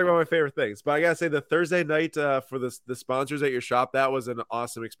one of my favorite things. But I gotta say, the Thursday night for the sponsors at your shop, that was an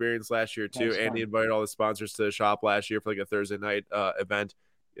awesome experience last year too. Andy invited all the sponsors to the shop last year for like a Thursday night event.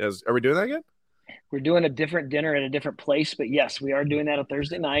 Are we doing that again? We're doing a different dinner at a different place, but yes, we are doing that on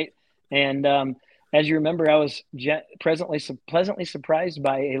Thursday night. And as you remember, I was pleasantly surprised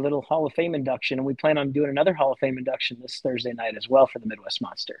by a little Hall of Fame induction, and we plan on doing another Hall of Fame induction this Thursday night as well for the Midwest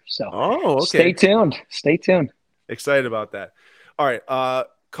Monster. So okay. Stay tuned. Stay tuned. Excited about that. All right.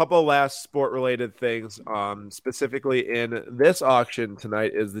 Couple last sport-related things. Specifically in this auction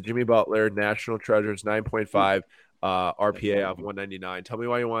tonight is the Jimmy Butler National Treasures 9.5 RPA of 199. Tell me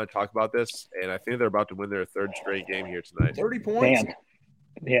why you want to talk about this. And I think they're about to win their third straight game here tonight. 30 points. Man.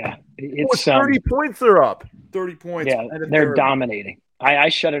 Yeah, it's 30 points. They're up. 30 points. Yeah, they're dominating. I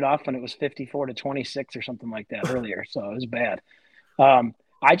shut it off when it was 54-26 or something like that earlier, so it was bad.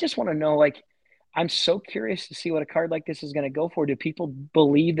 I just want to know, I'm so curious to see what a card like this is going to go for. Do people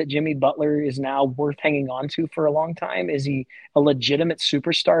believe that Jimmy Butler is now worth hanging on to for a long time? Is he a legitimate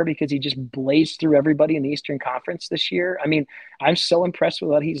superstar because he just blazed through everybody in the Eastern Conference this year? I mean, I'm so impressed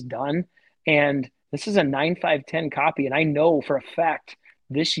with what he's done, and this is a 9.5/10 copy, and I know for a fact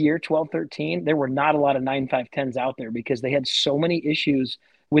this year, 12-13, there were not a lot of 9.5/10s out there because they had so many issues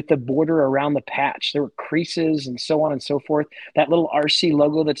with the border around the patch. There were creases and so on and so forth. That little RC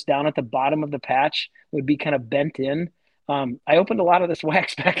logo that's down at the bottom of the patch would be kind of bent in. I opened a lot of this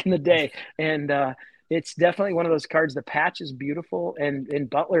wax back in the day, and it's definitely one of those cards. The patch is beautiful, and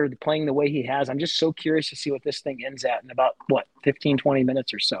Butler playing the way he has, I'm just so curious to see what this thing ends at in about, 15-20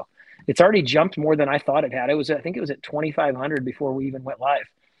 minutes or so. It's already jumped more than I thought it had. I think it was at 2,500 before we even went live.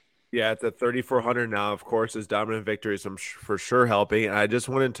 Yeah, it's at 3,400 now. Of course, his dominant victories, I'm for sure helping. And I just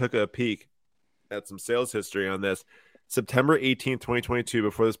went and took a peek at some sales history on this. September 18th, 2022,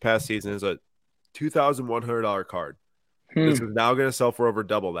 before this past season, is a $2,100 card. This is now going to sell for over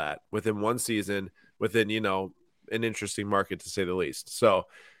double that within one season, within, an interesting market to say the least. So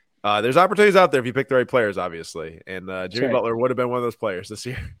there's opportunities out there if you pick the right players, obviously. And Jimmy Butler would have been one of those players this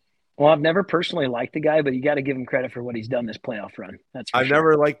year. Well, I've never personally liked the guy, but you got to give him credit for what he's done this playoff run. I've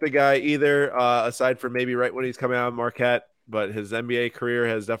never liked the guy either, aside from maybe right when he's coming out of Marquette. But his NBA career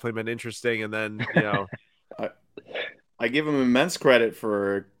has definitely been interesting. And then, I give him immense credit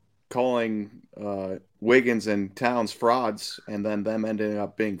for calling Wiggins and Towns frauds, and then them ending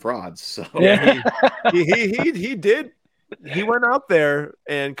up being frauds. So yeah, he did. He went out there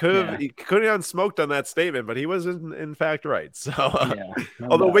and could have gotten smoked on that statement, but he was in fact right. So,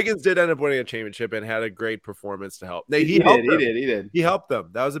 although Wiggins did end up winning a championship and had a great performance to help. He did. He helped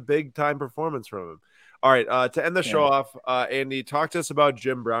them. That was a big time performance from him. All right, to end the show off, Andy, talk to us about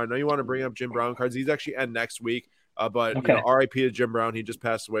Jim Brown. I know you want to bring up Jim Brown cards. He's actually end next week, but RIP to Jim Brown. He just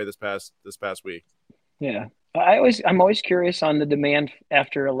passed away this past week. Yeah. I'm always curious on the demand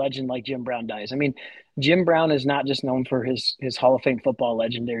after a legend like Jim Brown dies. I mean, Jim Brown is not just known for his Hall of Fame football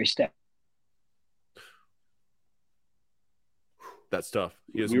legendary stat. That's tough.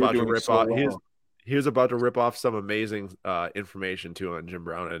 He was about to rip off. He was about to rip off some amazing information too on Jim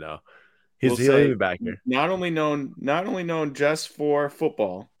Brown. I know he'll be back here. Not only known just for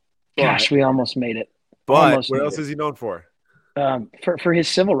football. Gosh, we almost made it. But what else is he known for? For his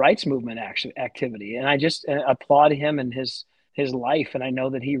civil rights movement activity. And I just applaud him and his life. And I know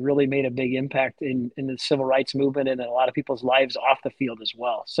that he really made a big impact in the civil rights movement and in a lot of people's lives off the field as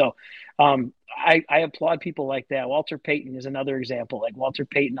well. So I applaud people like that. Walter Payton is another example. Like Walter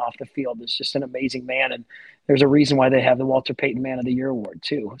Payton off the field is just an amazing man. And there's a reason why they have the Walter Payton Man of the Year award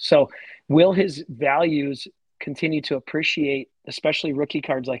too. So will his values continue to appreciate, especially rookie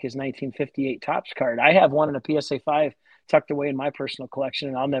cards like his 1958 Topps card? I have one in a PSA 5 tucked away in my personal collection,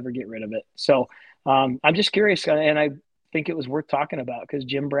 and I'll never get rid of it. So I'm just curious, and I think it was worth talking about because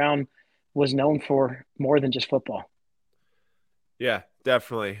Jim Brown was known for more than just football. Yeah,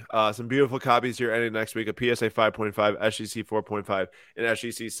 definitely. Some beautiful copies here ending next week, a PSA 5.5, SGC 4.5, and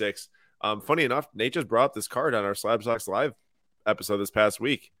SGC 6. Funny enough, Nate just brought up this card on our Slab Sox Live episode this past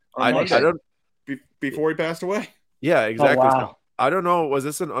week. Before he passed away? Yeah, exactly. Oh, wow. I don't know. Was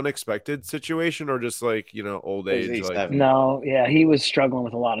this an unexpected situation or just old age? No, yeah, he was struggling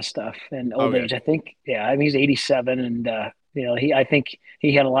with a lot of stuff and old age. I think, he's 87, and I think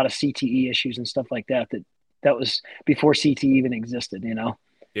he had a lot of CTE issues and stuff like that. That was before CTE even existed.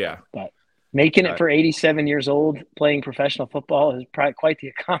 Yeah. But making it for 87 years old, playing professional football is probably quite the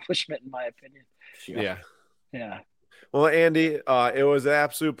accomplishment, in my opinion. Yeah. Yeah. Well, Andy, it was an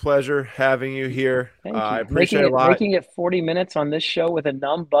absolute pleasure having you here. Thank you. I appreciate it a lot. Making it 40 minutes on this show with a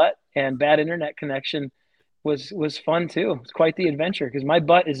numb butt and bad internet connection was fun too. It's quite the adventure because my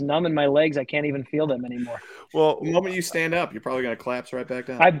butt is numb and my legs, I can't even feel them anymore. Well, the moment you stand up, you're probably going to collapse right back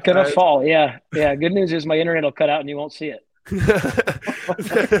down. I'm going to fall. Yeah. Yeah. Good news is my internet will cut out and you won't see it.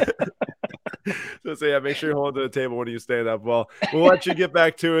 So yeah, make sure you hold to the table when you stand up. Well, we'll let you get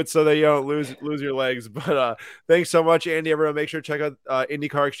back to it so that you don't lose your legs. But thanks so much, Andy. Everyone, make sure to check out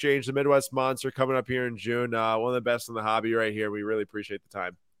IndyCar Exchange, the Midwest Monster, coming up here in June. One of the best in the hobby right here. We really appreciate the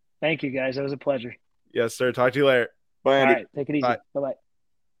time. Thank you, guys. It was a pleasure. Yes, sir. Talk to you later. Bye, Andy. All right, take it easy. Bye-bye.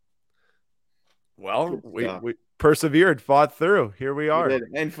 Well, we persevered, fought through. Here we are.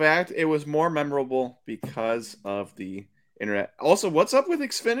 In fact, it was more memorable because of the internet. Also, what's up with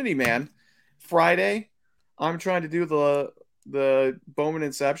Xfinity, man? Friday, I'm trying to do the Bowman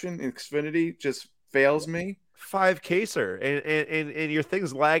Inception. Xfinity just fails me. 5K, sir, and your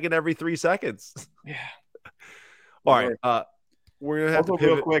thing's lagging every 3 seconds. Yeah. All right. We're gonna have also, to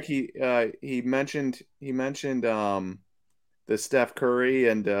pivot. real quick. He mentioned the Steph Curry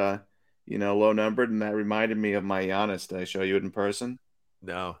and low numbered, and that reminded me of my Giannis. Did I show you it in person?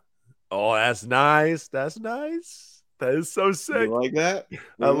 No. Oh, that's nice. That's nice. That is so sick. You like that?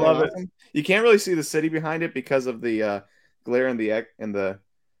 I love it. You can't really see the city behind it because of the glare and the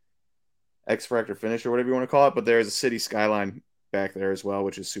X Factor finish or whatever you want to call it, but there is a city skyline back there as well,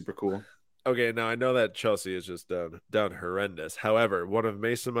 which is super cool. Okay, now I know that Chelsea is just done horrendous. However, one of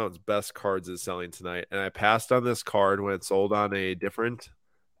Mason Mount's best cards is selling tonight, and I passed on this card when it sold on a different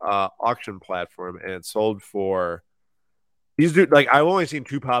auction platform, and it sold for these dude. Like I've only seen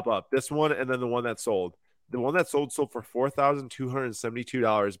 2 pop up. This one, and then the one that sold. The one that sold for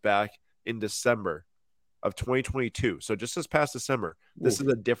 $4,272 back in December of 2022. So just this past December. This is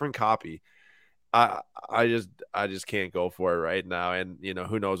a different copy. I just can't go for it right now, and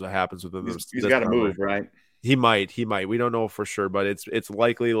who knows what happens with him. He's got to move, right? He might. We don't know for sure, but it's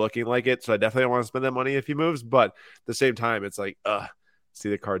likely looking like it. So I definitely don't want to spend that money if he moves. But at the same time, it's like, see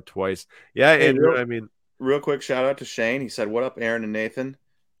the card twice. Yeah, hey, and real quick shout out to Shane. He said, "What up, Aaron and Nathan?"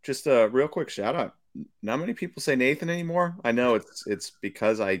 Just a real quick shout out. Not many people say Nathan anymore. I know it's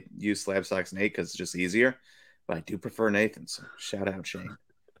because I use Slabstocks Nate because it's just easier, but I do prefer Nathan. So shout out Shane.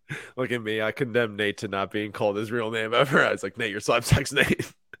 Look at me. I condemn Nate to not being called his real name ever. I was like, Nate, your Slabstocks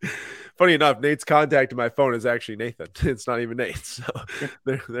Nate. Funny enough, Nate's contact in my phone is actually Nathan. It's not even Nate. So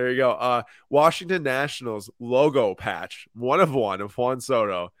there you go. Washington Nationals logo patch. One of Juan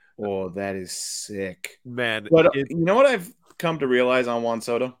Soto. Oh, that is sick. Man. But you know what I've come to realize on Juan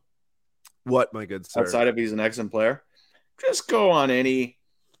Soto? What, my good sir? Outside of he's an excellent player, just go on any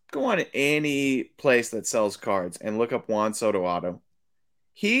place that sells cards and look up Juan Soto auto.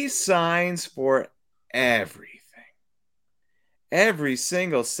 He signs for everything. Every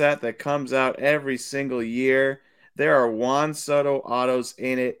single set that comes out every single year, there are Juan Soto autos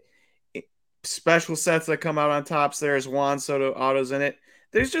in it. Special sets that come out on tops, there's Juan Soto autos in it.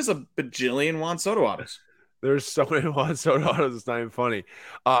 There's just a bajillion Juan Soto autos. There's so many Juan Soto autos, it's not even funny.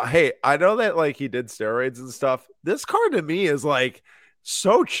 Hey, I know that like he did steroids and stuff. This card to me is like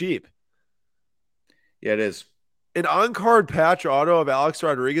so cheap. Yeah, it is. An on-card patch auto of Alex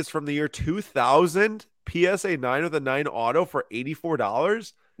Rodriguez from the year 2000, PSA 9 with a 9 auto for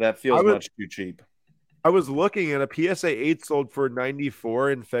 $84. That feels much too cheap. I was looking at a PSA 8 sold for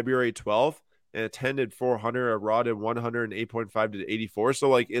 $94 in February 12th, and a 10 did 400, a raw did 108.5 to 84. So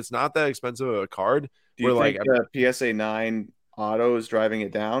like it's not that expensive of a card. Do you think the PSA 9 auto is driving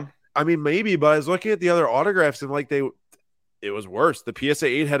it down? I mean, maybe, but I was looking at the other autographs and like it was worse. The PSA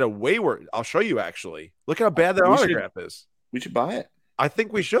 8 had a way worse. I'll show you actually. Look how bad that autograph is. We should buy it. I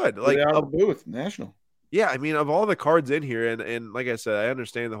think we should. Like a booth, national. Yeah, I mean, of all the cards in here, and like I said, I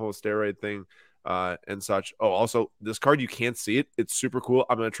understand the whole steroid thing and such. Oh, also, this card, you can't see it. It's super cool.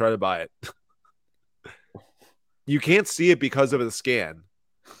 I'm going to try to buy it. You can't see it because of the scan.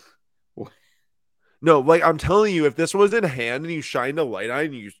 No, like I'm telling you, if this was in hand and you shined a light on it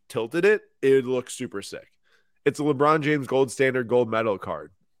and you tilted it, it would look super sick. It's a LeBron James gold standard gold medal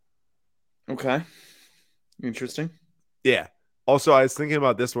card. Okay. Interesting. Yeah. Also, I was thinking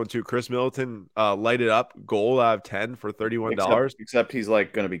about this one too. Chris Middleton lighted up gold out of 10 for $31. Except he's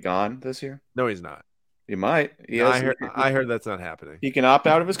like going to be gone this year. No, he's not. He might. I heard that's not happening. He can opt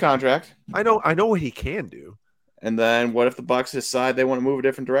out of his contract. I know what he can do. And then what if the Bucks decide they want to move a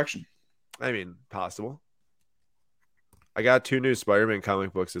different direction? I mean, possible. I got 2 new Spider-Man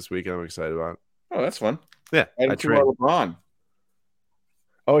comic books this week I'm excited about. Oh, that's fun. Yeah. I traded LeBron.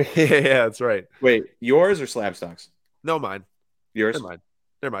 Oh yeah, that's right. Wait, yours or Slabstox? No, mine. They're Yours? mine.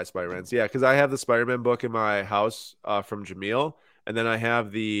 They're my Spider-Mans. Yeah, because I have the Spider-Man book in my house from Jameel, and then I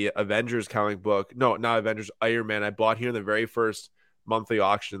have the Avengers comic book. No, not Avengers. Iron Man. I bought here in the very first monthly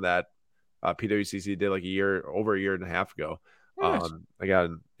auction that PWCC did like over a year and a half ago. Nice. I got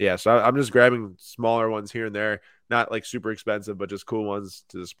yeah. So I'm just grabbing smaller ones here and there, not like super expensive, but just cool ones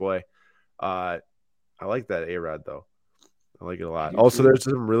to display. I like that A-Rod though. I like it a I lot. do Also, too. there's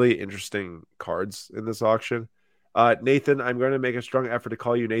some really interesting cards in this auction. Nathan, I'm going to make a strong effort to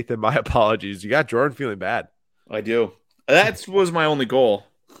call you Nathan. My apologies. You got Jordan feeling bad. I do. That was my only goal.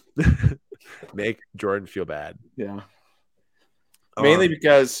 Make Jordan feel bad. Yeah. Mainly Um,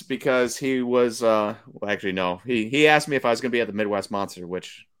 because he was well, actually no. He asked me if I was going to be at the Midwest Monster,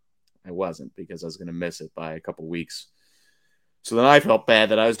 which I wasn't because I was going to miss it by a couple weeks. So then I felt bad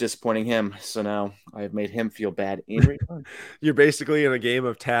that I was disappointing him. So now I have made him feel bad in return. you're basically in a game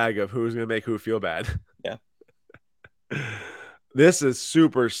of tag of who's going to make who feel bad. Yeah. This is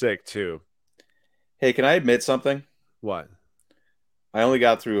super sick too. Hey, can I admit something? What? I only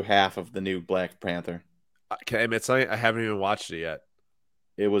got through half of the new Black Panther. Can I admit something? I haven't even watched it yet.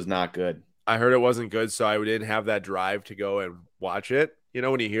 It was not good. I heard it wasn't good, so I didn't have that drive to go and watch it. You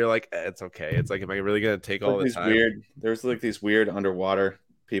know, when you hear like it's okay, it's like, am I really gonna take all Like the these time? there's like these weird underwater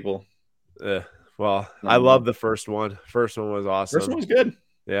people. Well, I I don't know. love the first one. First one was First one awesome. was good.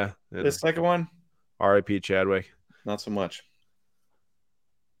 Yeah, The and second one, R.I.P. Chadwick. not so much.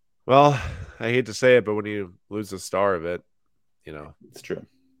 Well, I hate to say it, but when you lose the star of it, you know, It's true.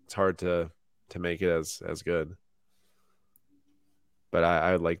 it's hard to make it as good. But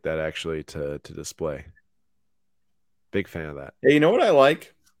I like that actually to display. Big fan of that. Hey, you know what I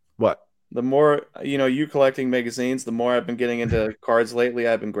like? What? The more you collecting magazines, the more I've been getting into cards lately.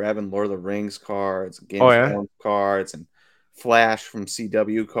 I've been grabbing Lord of the Rings cards, Game Oh of yeah. Thrones cards, and Flash from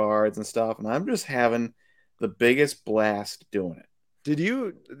CW cards and stuff. And I'm just having the biggest blast doing it. Did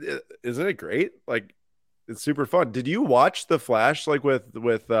you? Isn't it great? Like it's super fun. Did you watch the Flash like with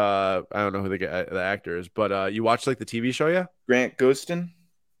I don't know who the actor is, but you watched like the TV show, yeah? Grant Gustin.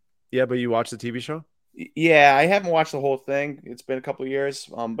 Yeah, but you watched the TV show? Yeah, I haven't watched the whole thing. It's been a couple of years,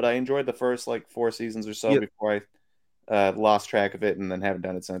 but I enjoyed the first like 4 seasons or so Yeah. before I lost track of it and then haven't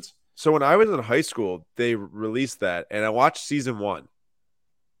done it since. So when I was in high school, they released that, and I watched season one,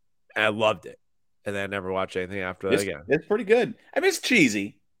 and I loved it, and then I never watched anything after that It's again. it's pretty good. I mean, it's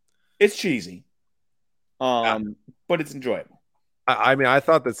cheesy. It's cheesy. Yeah. But it's enjoyable. I mean, I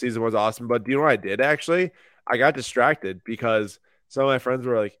thought that season was awesome, but do you know what I did actually? I got distracted because some of my friends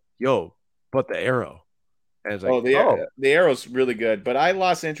were like, "Yo, but the arrow," and it's like, Oh, the "Oh, the Arrow's really good, but I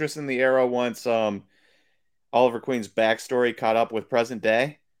lost interest in the Arrow once Oliver Queen's backstory caught up with present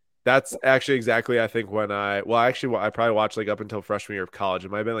day. that's actually exactly I think when I probably watched like up until freshman year of college. It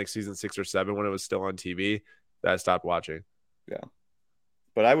might have been like season 6 or 7 when it was still on TV that I stopped watching. Yeah,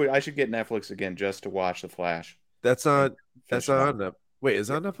 but I should get Netflix again just to watch The Flash That's and not that's finish it not off. on Net- Wait, is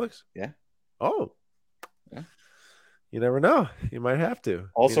it on Netflix? Yeah, Oh, yeah. you never know. You might have to. You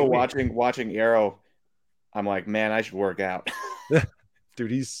Also know me. watching Arrow, I'm like, man, I should work out. Dude,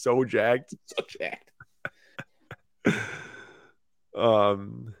 he's so jacked. So jacked.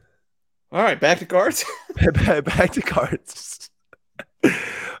 Um, All right, back to cards. back to cards.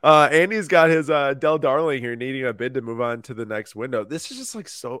 Andy's got his Dell Darling here needing a bid to move on to the next window. This is just like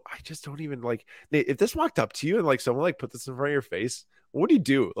so. I just don't even like. Nate, if this walked up to you and like someone like put this in front of your face, what do you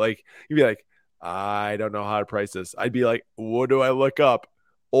do? Like you'd be like, I don't know how to price this. I'd be like, what do I look up?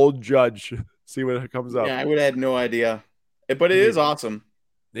 Old Judge, see what comes up. Yeah, I would have had no idea, but it I is mean, awesome.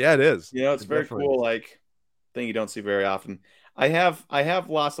 yeah, it is. It's It very definitely cool. is. Like thing you don't see very often. I have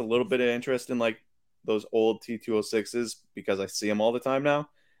lost a little bit of interest in like those old T206s because I see them all the time now.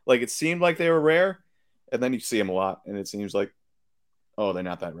 Like it seemed like they were rare, and then you see them a lot, and it seems like, oh, they're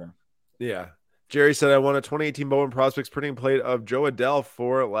not that rare. Yeah. Jerry said I won a 2018 Bowman Prospects printing plate of Joe Adele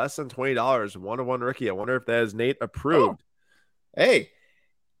for less than $20. 1-of-1 rookie. I wonder if that is Nate Oh, approved. hey,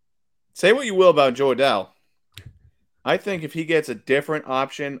 say what you will about Joe Adell. I think if he gets a different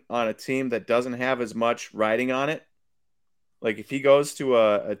option on a team that doesn't have as much riding on it, like if he goes to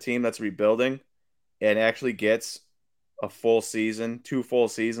a team that's rebuilding and actually gets a full season, 2 full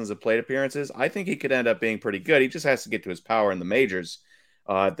seasons of plate appearances, I think he could end up being pretty good. He just has to get to his power in the majors.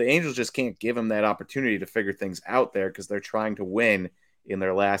 The Angels just can't give him that opportunity to figure things out there because they're trying to win in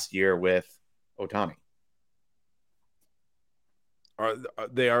their last year with Otani. Are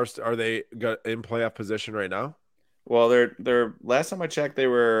they in playoff position right now? Well, they're last time I checked, they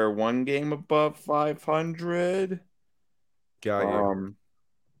were 1 game above 500. Got you. Um,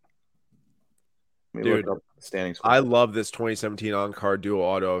 Let me look Dude, up. standings. I love this 2017 on-card dual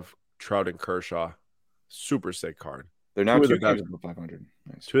auto of Trout and Kershaw. Super sick card. They're now two games above 500.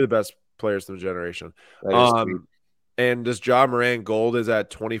 Nice. Two of the best players of the generation. That is sweet. And this John Moran Gold is at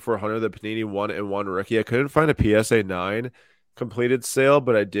 2,400. The Panini 1-in-1 rookie. I couldn't find a PSA 9 completed sale,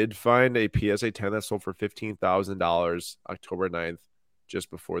 but I did find a PSA 10 that sold for $15,000 October 9th, just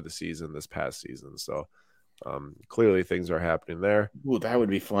before the season this past season. So clearly things are happening there. Ooh, that would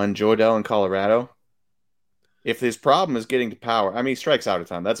be fun. Jodell in Colorado. If his problem is getting to power, I mean, he strikes out a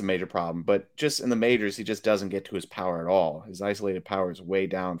ton. That's a major problem. But just in the majors, he just doesn't get to his power at all. His isolated power is way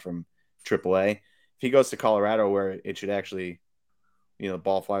down from AAA. If he goes to Colorado, where it should actually, the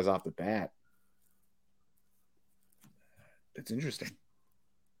ball flies off the bat. It's interesting.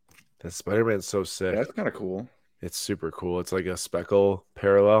 That Spider-Man's so sick. That's kind of cool. It's super cool. It's like a speckle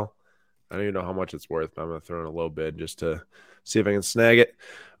parallel. I don't even know how much it's worth, but I'm going to throw in a low bid just to see if I can snag it.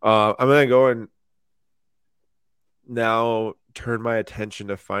 I'm going to go and now turn my attention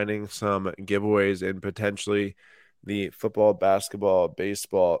to finding some giveaways in potentially the football, basketball,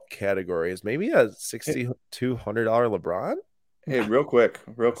 baseball categories. Maybe a $6,200 LeBron. Hey, real quick,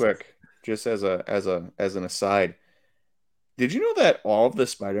 just as an aside, did you know that all of the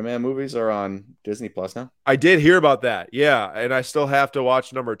Spider-Man movies are on Disney Plus now? I did hear about that. Yeah, and I still have to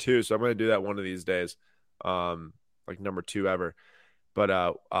watch number 2, so I'm going to do that one of these days. Like number 2 ever. But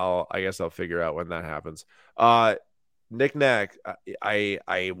I guess I'll figure out when that happens. Nick Nack,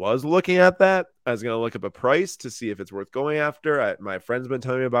 I was looking at that. I was going to look up a price to see if it's worth going after. My friend's been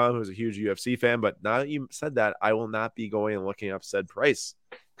telling me about him, who's a huge UFC fan, but now that you said that, I will not be going and looking up said price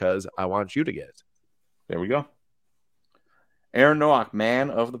because I want you to get it. There we go. Aaron Noack, man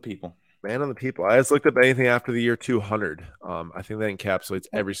of the people. Man of the people. I just looked up anything after the year 200. I think that encapsulates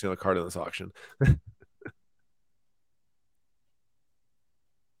every single card in this auction.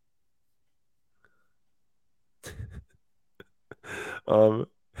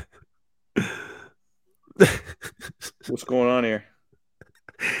 What's going on here?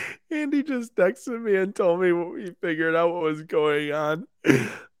 Andy just texted me and told me he figured out what was going on.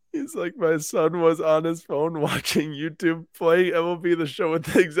 He's like, my son was on his phone watching YouTube playing MLB The Show at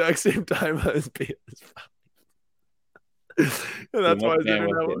the exact same time on his PS5. And that's why his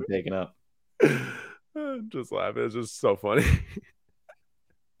internet was taken up. Just laughing. It's just so funny.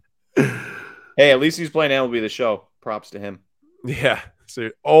 Hey, at least he's playing MLB The Show. Props to him. Yeah. So,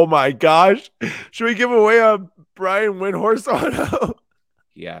 oh my gosh. Should we give away a Brian Windhorst auto?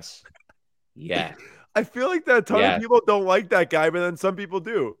 Yes. Yeah. I feel like that a ton of people don't like that guy, but then some people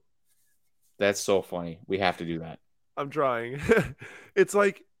do. That's so funny. We have to do that. I'm trying. It's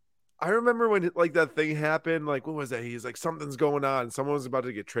like, I remember when like that thing happened. Like, what was that? He's like, something's going on. Someone was about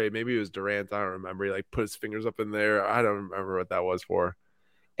to get traded. Maybe it was Durant. I don't remember. He like put his fingers up in there. I don't remember what that was for.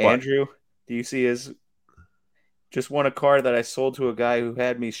 Andrew, do you see his? Just won a car that I sold to a guy who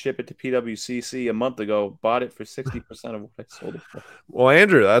had me ship it to PWCC a month ago. Bought it for 60% of what I sold it for. Well,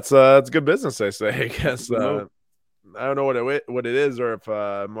 Andrew, that's good business, I say. I guess I don't know what it is, or if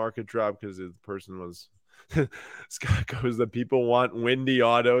market drop because the person was. Scott goes, the people want windy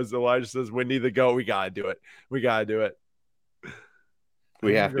autos. Elijah says, "Windy the goat. We gotta do it.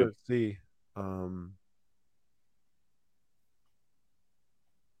 We have to see." I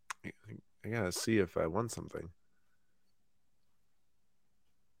gotta see if I won something.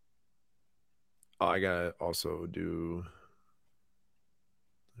 Oh, I gotta also do.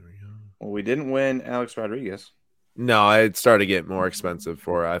 There we go. Well, we didn't win Alex Rodriguez. No, it started to get more expensive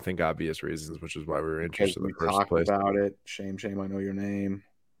for, I think, obvious reasons, which is why we were interested in the first place. We talked about it. Shame, I know your name.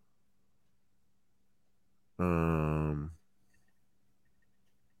 Man,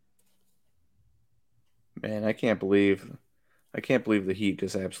 I can't believe the Heat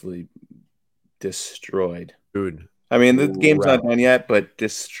just absolutely destroyed. Dude. I mean, the game's not done yet, but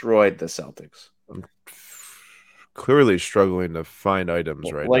destroyed the Celtics. I'm clearly struggling to find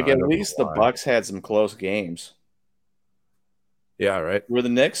items right now. Like, at least the Bucks had some close games. Yeah, right. Were the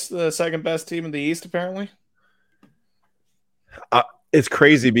Knicks the second best team in the East, apparently? It's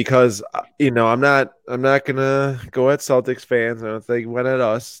crazy because I'm not gonna go at Celtics fans. I don't think went at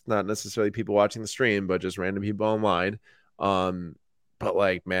us, not necessarily people watching the stream, but just random people online. But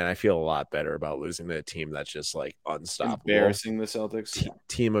like, man, I feel a lot better about losing to a team that's just like unstoppable, embarrassing the Celtics,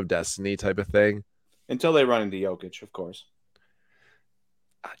 team of destiny type of thing. Until they run into Jokic, of course.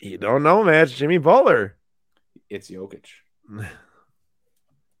 You don't know, man. It's Jimmy Butler. It's Jokic.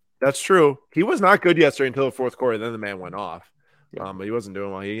 That's true. He was not good yesterday until the fourth quarter. Then the man went off. Yeah. But he wasn't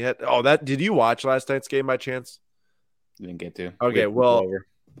doing well. He had did you watch last night's game by chance? Didn't get to. Okay, well,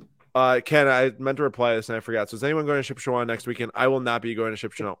 Ken, I meant to reply to this and I forgot. So is anyone going to Shipshewana next weekend? I will not be going to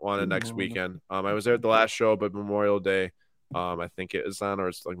Shipshewana next weekend. I was there at the last show, but Memorial Day, I think it is on, or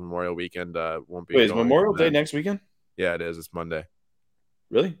it's like Memorial Weekend. Won't be. Wait, is going Memorial Day then. next weekend? Yeah, it is. It's Monday.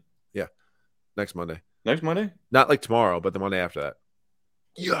 Really? Yeah, next Monday. Next Monday? Not like tomorrow, but the Monday after that.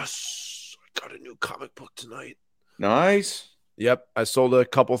 Yes, I got a new comic book tonight. Nice. Yep, I sold a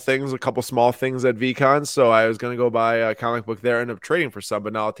couple small things at VCon, so I was gonna go buy a comic book there, end up trading for some,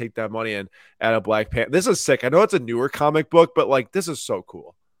 but now I'll take that money and add a Black Panther. This is sick. I know it's a newer comic book, but like this is so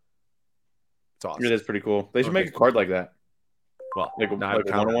cool. It's awesome. It is pretty cool. They should make a card like that. Well, like a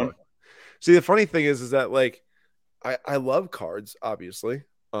comic one. book. See, the funny thing is that like I love cards, obviously.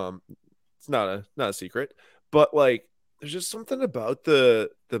 It's not a secret, but like there's just something about the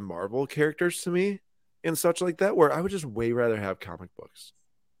Marvel characters to me and such like that where I would just way rather have comic books.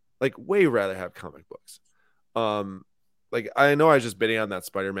 Like way rather have comic books. Like I know I was just bidding on that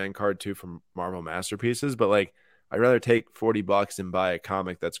Spider-Man card too from Marvel Masterpieces, but like I'd rather take $40 and buy a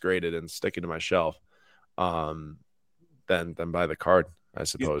comic that's graded and stick it to my shelf than buy the card, I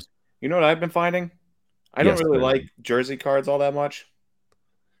suppose. You know what I've been finding? I don't really like jersey cards all that much.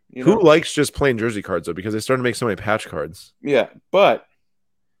 Who likes just plain jersey cards though? Because they started to make so many patch cards. Yeah, but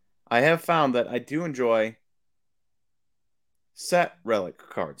I have found that I do enjoy set relic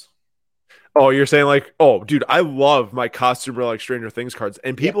cards. Oh, you're saying like, oh, dude, I love my costume relic Stranger Things cards.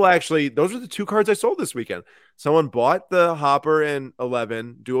 And people actually, those are the two cards I sold this weekend. Someone bought the Hopper and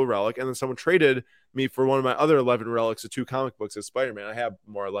 11 dual relic, and then someone traded me for one of my other 11 relics of 2 comic books of Spider-Man. I have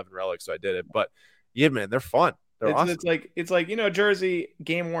more 11 relics, so I did it. But yeah, man, they're fun. They're awesome. It's like jersey,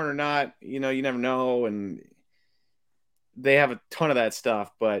 game worn or not, you never know, and they have a ton of that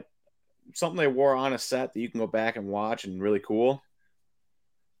stuff, but something they wore on a set that you can go back and watch and really cool.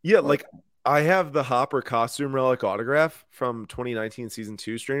 Yeah, like I have the Hopper costume relic autograph from 2019 season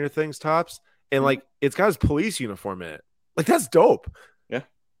 2 Stranger Things tops, and like it's got his police uniform in it. Like that's dope. Yeah,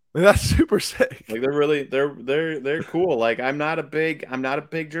 like, that's super sick. Like they're cool. Like I'm not a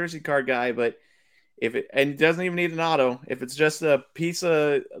big jersey card guy, but if it doesn't even need an auto, if it's just a piece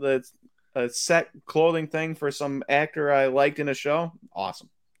of a set clothing thing for some actor I liked in a show, awesome.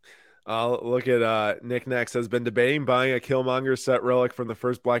 Look at Nick Next has been debating buying a Killmonger set relic from the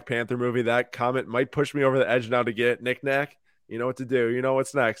first Black Panther movie. That comment might push me over the edge now to get it. Nick Nack, you know what to do. You know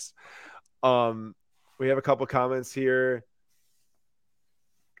what's next. We have a couple comments here.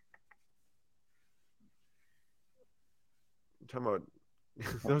 I'm talking about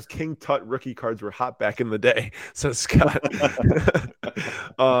those King Tut rookie cards were hot back in the day, says Scott.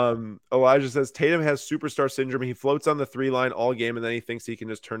 Elijah says Tatum has superstar syndrome. He floats on the 3-line all game, and then he thinks he can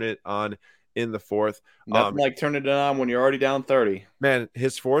just turn it on in the fourth. Nothing like turning it on when you're already down 30. Man,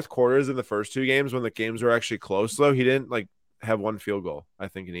 his fourth quarters in the first 2 games when the games were actually close, though, he didn't like have 1 field goal, I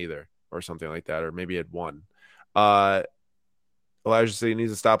think, in either or something like that, or maybe he had 1. Elijah said he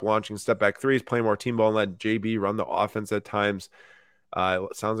needs to stop launching step back threes, play more team ball, and let JB run the offense at times.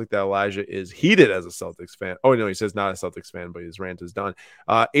 It sounds like that Elijah is heated as a Celtics fan. Oh, no, he says not a Celtics fan, but his rant is done.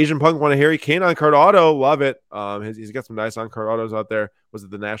 Asian Punk won a Harry Kane on card auto. Love it. He's got some nice on card autos out there. Was it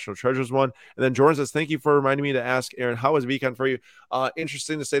the National Treasures one? And then Jordan says, thank you for reminding me to ask Aaron, how was VCon for you?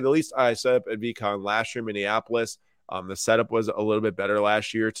 Interesting to say the least. I set up at VCon last year in Minneapolis. The setup was a little bit better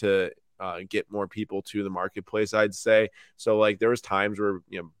last year to get more people to the marketplace, I'd say. So like there was times where,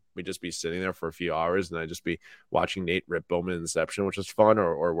 we'd just be sitting there for a few hours and I'd just be watching Nate rip Bowman Inception, which was fun,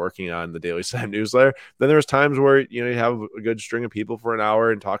 or working on the Daily Slam newsletter. Then there was times where, you have a good string of people for an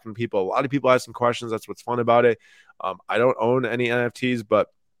hour and talking to people. A lot of people ask some questions. That's what's fun about it. I don't own any NFTs, but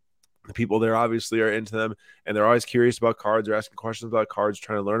the people there obviously are into them and they're always curious about cards. They're asking questions about cards,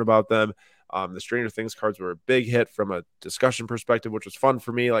 trying to learn about them. The Stranger Things cards were a big hit from a discussion perspective, which was fun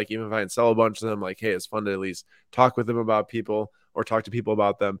for me. Like even if I didn't sell a bunch of them, like, hey, it's fun to at least talk with them about people or talk to people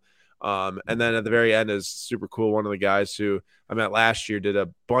about them. And then at the very end is super cool. One of the guys who I met last year did a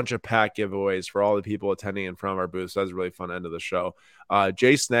bunch of pack giveaways for all the people attending in front of our booth. So that was a really fun end of the show.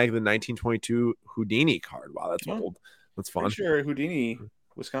 Jay snagged the 1922 Houdini card. Wow, that's old. That's fun. Pretty sure Houdini,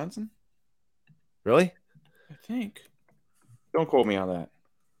 Wisconsin. Really? I think. Don't quote me on that.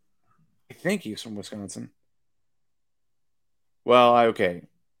 I think he's from Wisconsin. Well, okay.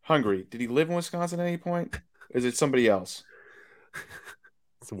 Hungry. Did he live in Wisconsin at any point? Is it somebody else?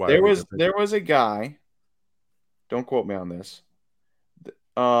 There was a guy. Don't quote me on this.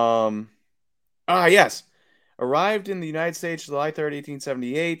 Yes. Arrived in the United States July 3rd,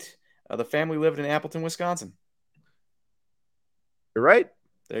 1878. The family lived in Appleton, Wisconsin. You're right.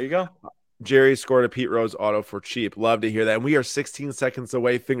 There you go. Jerry scored a Pete Rose auto for cheap. Love to hear that. And we are 16 seconds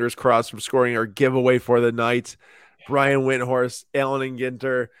away, fingers crossed, from scoring our giveaway for the night. Brian Windhorst, Allen and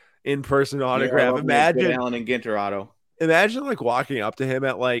Ginter. in-person Yeah, I autograph. love me a good Imagine, Allen and Ginter auto. like walking up to him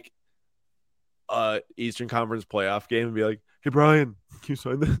at like Eastern Conference playoff game and be like, "Hey Brian, can you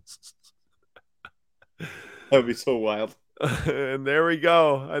sign this?" That would be so wild. And there we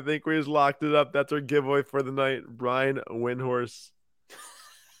go. I think we just locked it up. That's our giveaway for the night. Brian Windhorse.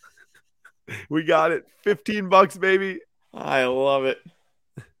 We got it. $15, baby. I love it.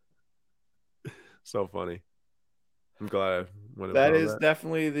 So funny. I'm glad I went and That found is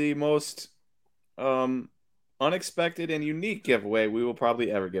definitely the most unexpected and unique giveaway we will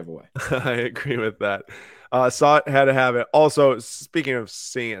probably ever give away. I agree with that. Saw it, had to have it. Also, speaking of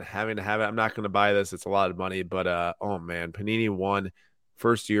seeing it, having to have it, I'm not going to buy this. It's a lot of money, but oh man, Panini won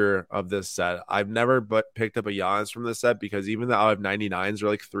first year of this set. I've never but picked up a Giannis from this set because even the out of 99s are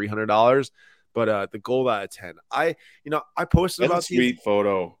like $300. But the gold out of 10, I posted That's about a sweet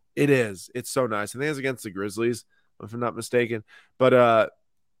photo. It is. It's so nice. I think it's against the Grizzlies, if I'm not mistaken. But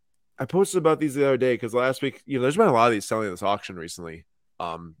I posted about these the other day because last week, there's been a lot of these selling at this auction recently.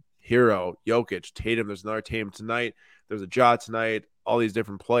 Hero, Jokic, Tatum. There's another Tatum tonight. There's a Ja tonight. All these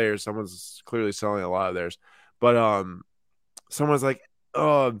different players. Someone's clearly selling a lot of theirs. But someone's like,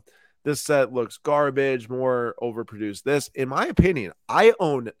 "Oh, this set looks garbage, more overproduced." This, in my opinion, I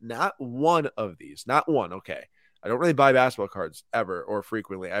own not one of these. Not one. Okay. I don't really buy basketball cards ever or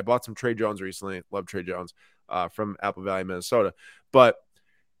frequently. I bought some Trey Jones recently. Love Trey Jones from Apple Valley, Minnesota. But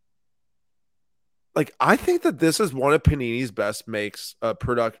like, I think that this is one of Panini's best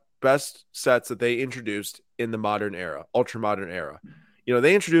best sets that they introduced in the modern era, ultra modern era.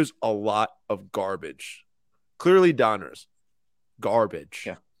 They introduced a lot of garbage. Clearly Donners, garbage.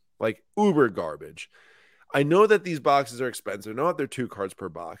 Yeah. Like uber garbage. I know that these boxes are expensive. I know that they're 2 cards per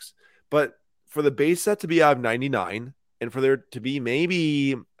box, but for the base set to be out of 99 and for there to be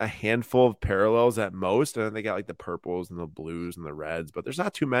maybe a handful of parallels at most, and then they got like the purples and the blues and the reds, but there's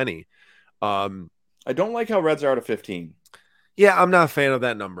not too many. I don't like how reds are out of 15. Yeah, I'm not a fan of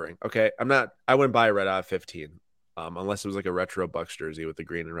that numbering. Okay. I wouldn't buy a red out of 15. Unless it was like a retro Bucks jersey with the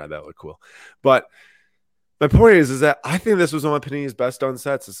green and red. That would look cool. But my point is that I think this was one of Panini's best done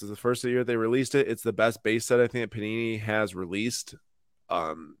sets. This is the first year they released it. It's the best base set I think that Panini has released.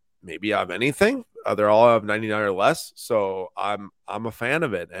 Maybe out of anything. They're all out of 99 or less. So I'm a fan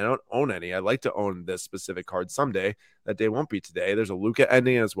of it. I don't own any. I'd like to own this specific card someday. That day won't be today. There's a Luka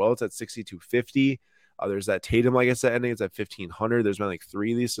ending as well. It's at 6,250. There's that Tatum, like I said, ending. It's at 1,500. There's been like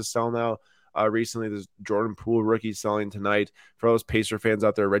 3 of these to sell now. Recently, there's Jordan Poole rookie selling tonight. For those Pacer fans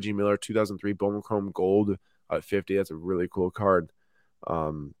out there, Reggie Miller 2003 Bowman Chrome Gold at 50. That's a really cool card.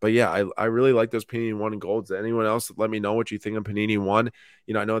 But yeah, I really like those Panini 1 golds. Anyone else, let me know what you think of Panini 1.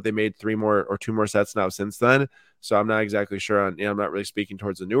 I know that they made 3 more or 2 more sets now since then. So I'm not exactly sure on, I'm not really speaking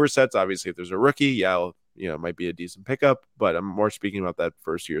towards the newer sets. Obviously, if there's a rookie, it might be a decent pickup, but I'm more speaking about that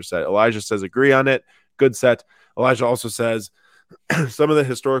first year set. Elijah says agree on it. Good set. Elijah also says some of the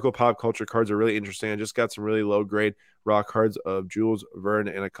historical pop culture cards are really interesting. I just got some really low grade raw cards of Jules Verne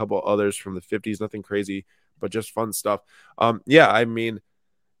and a couple others from the 50s. Nothing crazy, but just fun stuff. Yeah, I mean,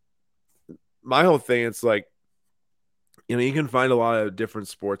 my whole thing, it's like, you can find a lot of different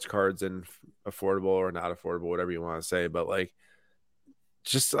sports cards and affordable or not affordable, whatever you want to say. But like,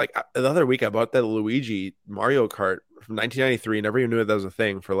 just like the other week, I bought that Luigi Mario Kart from 1993. Never even knew that was a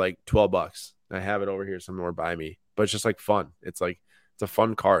thing for like $12. I have it over here somewhere by me, but it's just like fun. It's a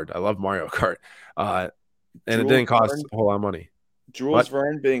fun card. I love Mario Kart. And Jules it didn't cost a whole lot of money. Jules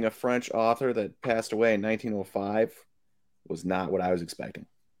Verne, being a French author that passed away in 1905, was not what I was expecting.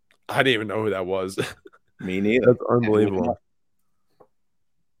 I didn't even know who that was. Me neither. That's unbelievable.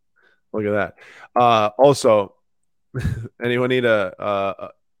 Look at that. Also, anyone need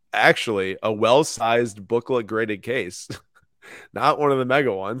actually a well-sized booklet graded case? Not one of the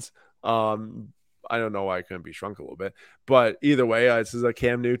mega ones. I don't know why it couldn't be shrunk a little bit, but either way, this is a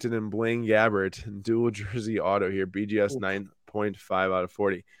Cam Newton and Blaine Gabbert dual jersey auto here. BGS 9.5 out of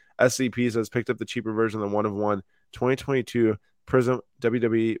 40. SCP says picked up the cheaper version of the 1 of 1 2022 Prism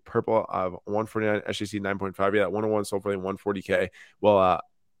WWE purple of 149 SGC 9.5. Yeah, that 101 sold for like 140K. Well,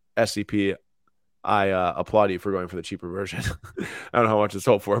 SCP, I applaud you for going for the cheaper version. I don't know how much it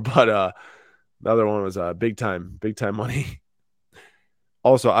sold for, but the other one was big time money.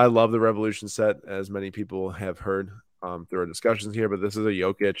 Also, I love the Revolution set, as many people have heard through our discussions here, but this is a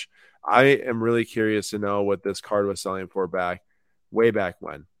Jokic. I am really curious to know what this card was selling for way back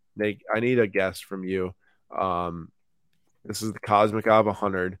when. I need a guess from you. This is the Cosmic of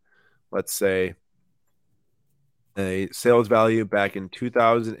 100. Let's say a sales value back in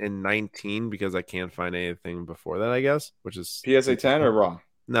 2019, because I can't find anything before that, I guess, which is PSA 10 or raw?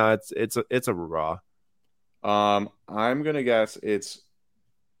 No, it's a raw. I'm gonna guess it's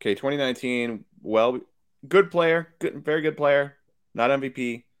Okay, 2019. Well, good player, very good player. Not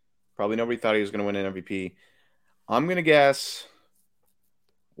MVP. Probably nobody thought he was going to win an MVP. I'm going to guess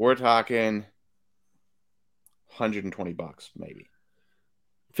we're talking $120, maybe.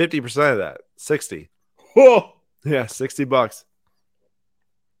 50% of that, 60. Whoa! Yeah, $60.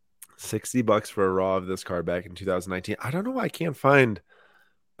 $60 for a raw of this card back in 2019. I don't know why I can't find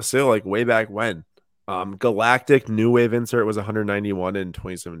a sale like way back when. Galactic New Wave insert was 191 in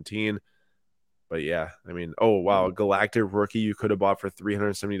 2017. But yeah, I mean, oh wow, Galactic rookie you could have bought for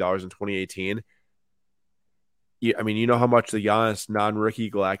 $370 in 2018. Yeah, I mean, you know how much the Giannis non-rookie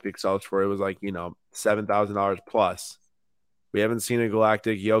Galactic sells for? It was like, $7,000 plus. We haven't seen a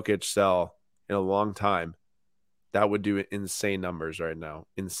Galactic Jokic sell in a long time. That would do insane numbers right now.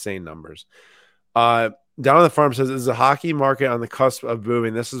 Insane numbers. Down on the farm says, is the hockey market on the cusp of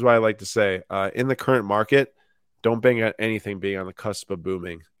booming? This is what I like to say. In the current market, don't bank on anything being on the cusp of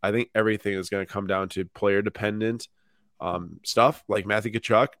booming. I think everything is going to come down to player dependent stuff like Matthew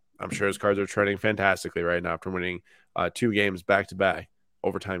Tkachuk. I'm sure his cards are trending fantastically right now after winning 2 games back-to-back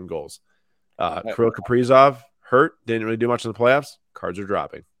overtime goals. Kirill Kaprizov hurt, didn't really do much in the playoffs. Cards are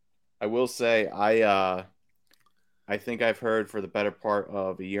dropping. I will say I think I've heard for the better part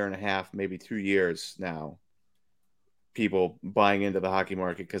of a year and a half, maybe 2 years now, people buying into the hockey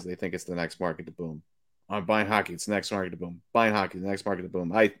market because they think it's the next market to boom. I'm buying hockey, it's the next market to boom. Buying hockey, the next market to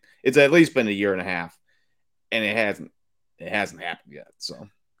boom. It's at least been a year and a half, and it hasn't happened yet. So,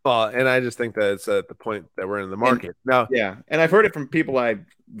 and I just think that it's at the point that we're in the market now. Yeah, and I've heard it from people I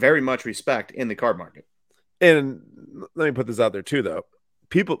very much respect in the card market. And let me put this out there too, though.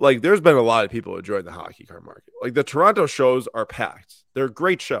 People there's been a lot of people who joined the hockey card market. Like the Toronto shows are packed. They're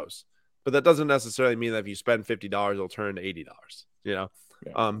great shows, but that doesn't necessarily mean that if you spend $50, it'll turn into $80. Yeah.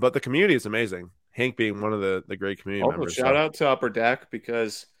 But the community is amazing. Hank being one of the great community members. Shout out to Upper Deck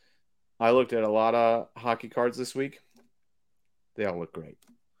because I looked at a lot of hockey cards this week. They all look great.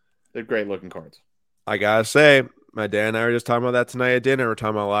 They're great looking cards. I gotta say, my dad and I were just talking about that tonight at dinner. We're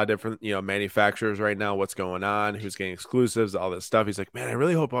talking about a lot of different, manufacturers right now, what's going on, who's getting exclusives, all this stuff. He's like, man, I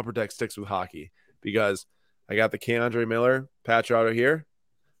really hope Upper Deck sticks with hockey because I got the Keandre Miller patch auto here.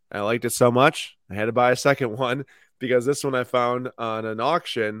 I liked it so much. I had to buy a second one because this one I found on an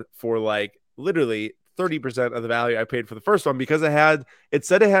auction for like literally 30% of the value I paid for the first one because it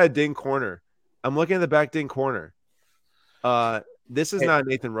said it had a ding corner. I'm looking at the back ding corner. This is not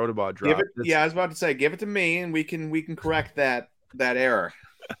Nathan Rodabaugh drop. I was about to say, give it to me, and we can correct that error.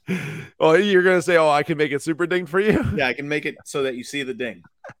 Oh, you're gonna say, I can make it super dinged for you? Yeah, I can make it so that you see the ding.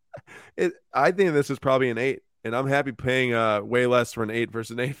 I think this is probably an 8, and I'm happy paying way less for an 8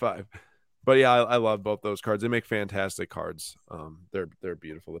 versus an 8.5. But yeah, I love both those cards. They make fantastic cards. They're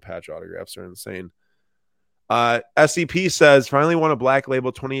beautiful. The patch autographs are insane. SCP says finally won a Black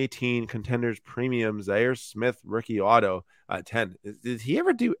Label 2018 Contenders Premium Zaire Smith rookie auto 10. Did he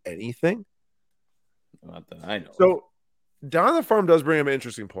ever do anything? Not that I know. So Down on the Farm does bring up an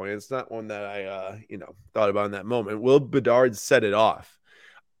interesting point. It's not one that I thought about in that moment. Will Bedard set it off?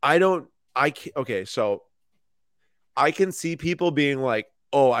 So I can see people being like,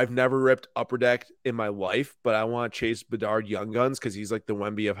 oh, I've never ripped Upper Deck in my life, but I want to chase Bedard Young Guns because he's like the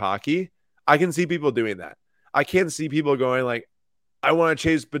Wemby of hockey. I can see people doing that. I can't see people going like, I want to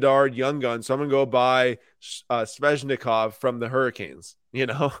chase Bedard Young Guns, so I'm going to go buy Svechnikov from the Hurricanes.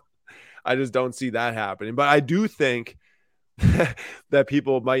 I just don't see that happening. But I do think that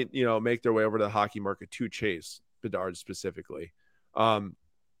people might, make their way over to the hockey market to chase Bedard specifically.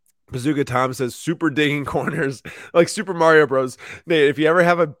 Bazooka Tom says super digging corners like Super Mario Bros. Nate, if you ever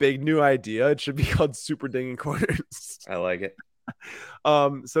have a big new idea, it should be called super digging corners. I like it.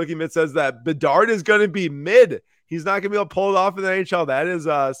 Silky Mitt says that Bedard is going to be mid. He's not going to be able to pull it off in the NHL. That is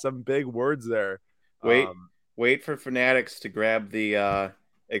some big words there. Wait for Fanatics to grab the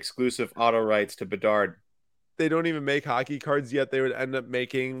exclusive auto rights to Bedard. They don't even make hockey cards yet. They would end up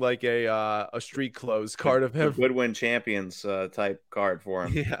making like a street clothes card of him. Goodwin Champions type card for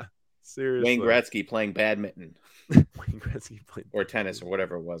him. Yeah, seriously. Wayne Gretzky playing badminton. Wayne Gretzky playing or tennis or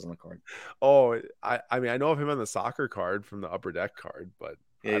whatever it was on the card. Oh, I mean, I know of him on the soccer card from the Upper Deck card, but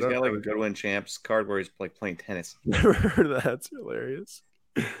yeah, he's got like a Goodwin Champs card where he's like playing tennis. Never heard of that. That's hilarious.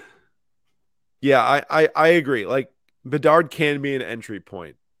 Yeah, I agree. Like Bedard can be an entry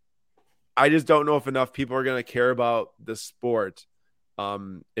point. I just don't know if enough people are going to care about the sport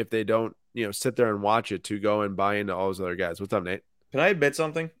if they don't, sit there and watch it to go and buy into all those other guys. What's up, Nate? Can I admit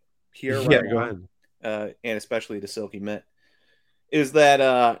something here? Yeah, go ahead. And especially to Silky Mitt, is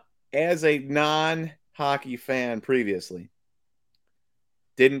that as a non-hockey fan previously,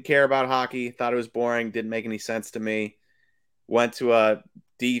 didn't care about hockey, thought it was boring, didn't make any sense to me, went to a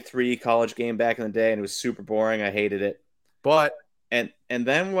D3 college game back in the day, and it was super boring. I hated it. But And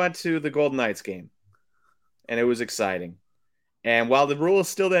then went to the Golden Knights game, and it was exciting. And while the rules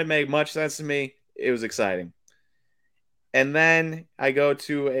still didn't make much sense to me, it was exciting. And then I go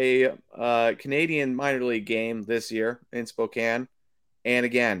to a Canadian minor league game this year in Spokane, and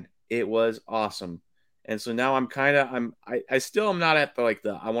again, it was awesome. And so now I still am not at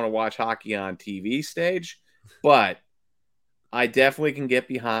the I want to watch hockey on TV stage, but I definitely can get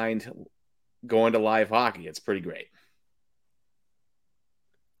behind going to live hockey. It's pretty great.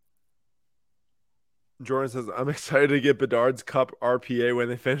 Jordan says, I'm excited to get Bedard's Cup RPA when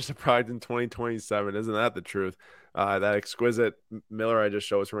they finish the project in 2027. Isn't that the truth? That exquisite Miller I just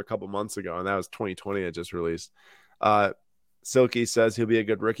showed was from a couple months ago, and that was 2020 it just released. Silky says he'll be a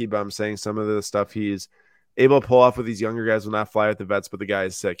good rookie, but I'm saying some of the stuff he's able to pull off with these younger guys will not fly with the vets, but the guy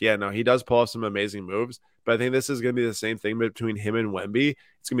is sick. Yeah, no, he does pull off some amazing moves, but I think this is going to be the same thing between him and Wemby.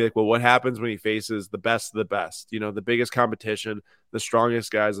 It's going to be like, well, what happens when he faces the best of the best? You know, the biggest competition, the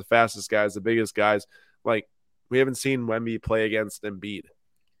strongest guys, the fastest guys, the biggest guys. Like, we haven't seen Wemby play against Embiid.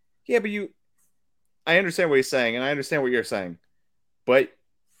 Yeah, but I understand what he's saying, and I understand what you're saying, but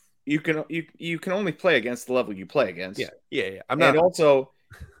you can only play against the level you play against. Yeah. And also,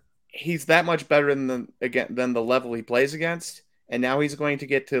 he's that much better than the level he plays against, and now he's going to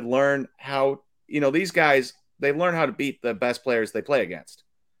get to learn how. These guys, they learn how to beat the best players they play against,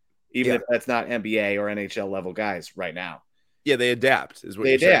 even if that's not NBA or NHL level guys right now. Yeah, they adapt.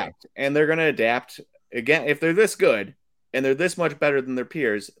 They adapt, and they're going to adapt again if they're this good. And they're this much better than their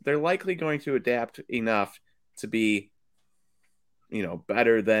peers, they're likely going to adapt enough to be,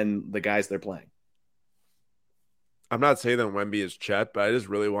 better than the guys they're playing. I'm not saying that Wemby is Chet, but I just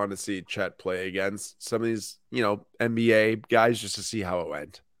really want to see Chet play against some of these, NBA guys just to see how it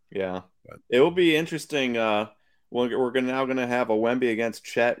went. Yeah. But it will be interesting. We're now going to have a Wemby against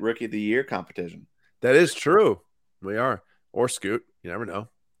Chet Rookie of the Year competition. That is true. We are. Or Scoot. You never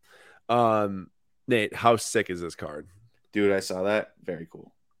know. Nate, how sick is this card? Dude, I saw that. Very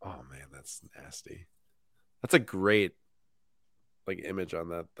cool. Oh man, that's nasty. That's a great image on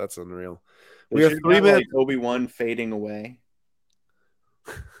that. That's unreal. We have 3 minutes. Obi-Wan fading away.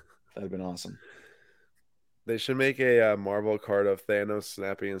 That'd have been awesome. They should make a Marvel card of Thanos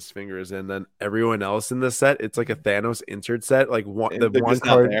snapping his fingers, and then everyone else in the set, it's like a Thanos insert set, like one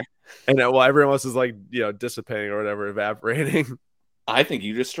card, and everyone else is dissipating or whatever, evaporating. I think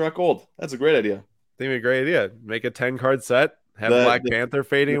you just struck gold. That's a great idea. I think it'd be a great idea. Make a 10-card set, have Black Panther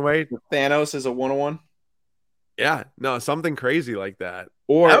fading away. Thanos is a 101. Yeah, no, something crazy like that.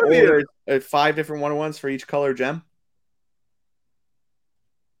 Or 5 different 101s for each color gem.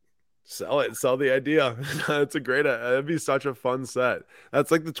 Sell the idea. That's a great. That'd be such a fun set. That's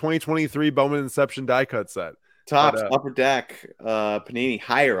like the 2023 Bowman Inception die cut set. Topps, Upper Deck, Panini,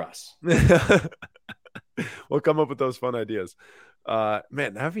 hire us. We'll come up with those fun ideas.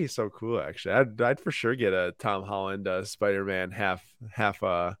 Man, that'd be so cool. Actually, I'd for sure get a Tom Holland Spider-Man half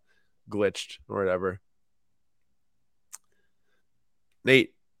glitched or whatever.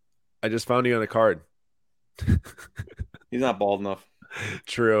 Nate, I just found you on a card. He's not bald enough.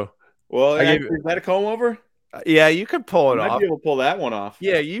 True. Well, is that a comb over? Yeah, you could pull it off. Might be able to pull that one off.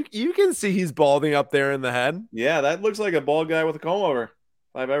 Yeah, you can see he's balding up there in the head. Yeah, that looks like a bald guy with a comb over. If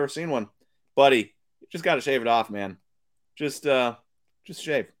I've ever seen one. Buddy, you just got to shave it off, man. Just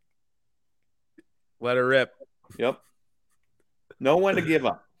shave. Let it rip. Yep. Know when to give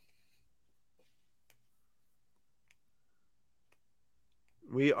up.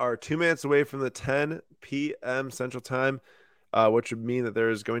 We are 2 minutes away from the 10 p.m. Central Time, which would mean that there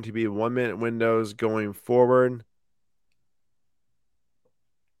is going to be 1 minute windows going forward.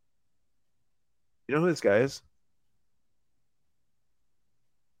 You know who this guy is?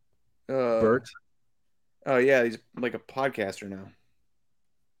 Bert. Oh, yeah, he's like a podcaster now.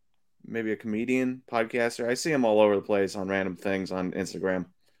 Maybe a comedian, podcaster. I see him all over the place on random things on Instagram.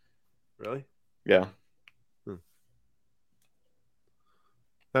 Really? Yeah.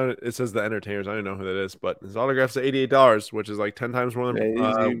 It says the entertainers. I don't know who that is, but his autograph's at $88, which is like 10 times more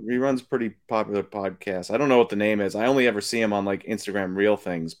than. He runs pretty popular podcasts. I don't know what the name is. I only ever see him on like Instagram Reel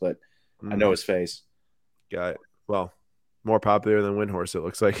things, but I know his face. Got it. Well, more popular than Windhorse, it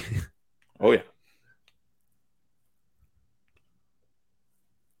looks like. Oh yeah.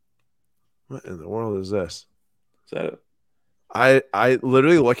 What in the world is this? Is that it? I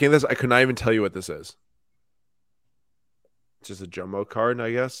literally looking at this, I could not even tell you what this is. It's just a jumbo card,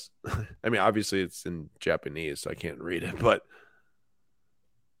 I guess. I mean, obviously it's in Japanese, so I can't read it, but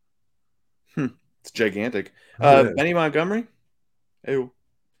it's gigantic. Benny Montgomery? Ew.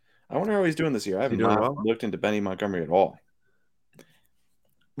 I wonder how he's doing this year. I have not looked into Benny Montgomery at all.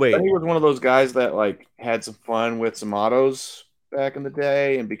 Wait, he was one of those guys that like had some fun with some autos back in the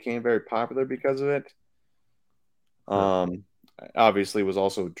day and became very popular because of it. Obviously was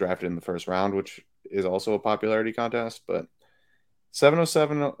also drafted in the first round, which is also a popularity contest, but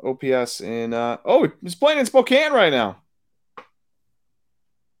 707 OPS in he's playing in Spokane right now.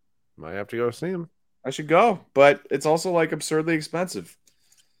 might have to go see him. I should go, but it's also like absurdly expensive.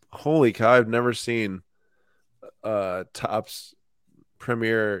 Holy cow, I've never seen Topps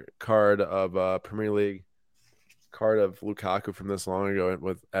premier card of Premier League card of Lukaku from this long ago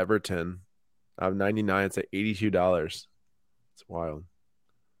with Everton. I have 99. It's at $82. It's wild.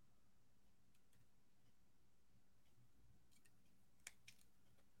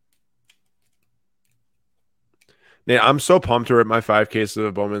 Nate, I'm so pumped to rip my 5 cases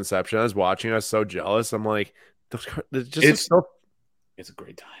of Bowman Inception. I was watching. I was so jealous. I'm like, It's a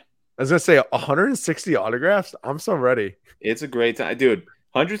great time. I was gonna say 160 autographs. I'm so ready. It's a great time, dude.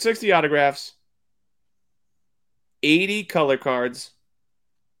 160 autographs, 80 color cards,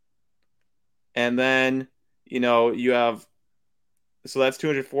 and then you have, so that's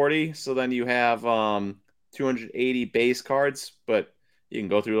 240. So then you have 280 base cards, but you can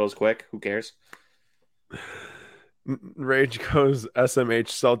go through those quick. Who cares? Rage goes SMH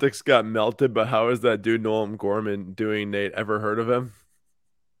Celtics got melted, but how is that dude Nolan Gorman doing, Nate? Ever heard of him?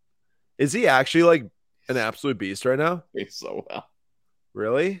 Is he actually like an absolute beast right now? It's so well.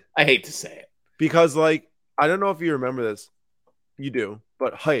 Really? I hate to say it. Because like I don't know if you remember this. You do,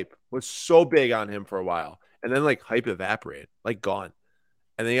 but hype was so big on him for a while. And then like hype evaporated, like gone.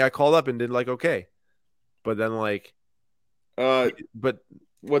 And then he got called up and did like okay. But then like but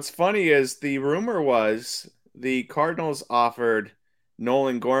what's funny is the rumor was the Cardinals offered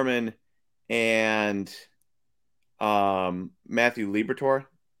Nolan Gorman and Matthew Liberatore.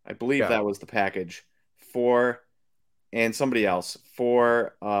 I believe that was the package for, and somebody else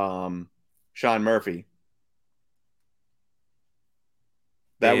for Sean Murphy.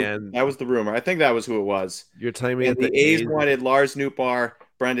 That was the rumor. I think that was who it was. You're telling me that the A's wanted Lars Nootbaar,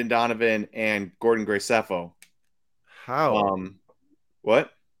 Brendan Donovan, and Gordon Graceffo. How? What?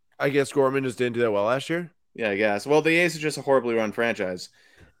 I guess Gorman just didn't do that well last year. Yeah, I guess. Well, the A's are just a horribly run franchise.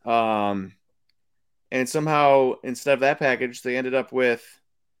 And somehow instead of that package, they ended up with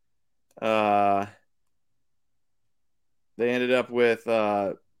Esteury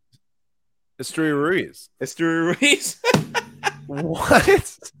Ruiz. Esteury Ruiz.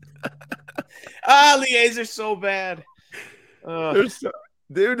 What? The A's are so bad.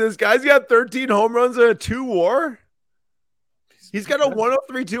 Dude, this guy's got 13 home runs and a 2 WAR. He's got a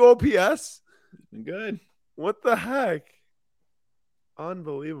 103.2 OPS. Good. What the heck?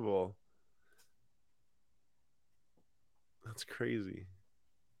 Unbelievable. That's crazy.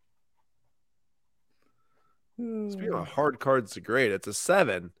 Speaking of hard cards to grade, it's a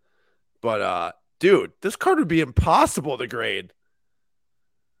 7. But dude, this card would be impossible to grade.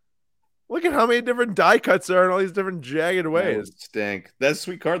 Look at how many different die cuts there are in all these different jagged ways. That stink. That's a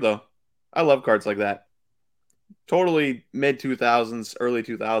sweet card though. I love cards like that. Totally mid 2000s, early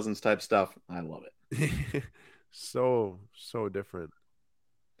 2000s type stuff. I love it. so different.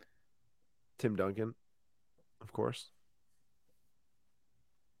 Tim Duncan, of course.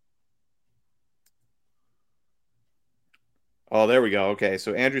 Oh, there we go. Okay,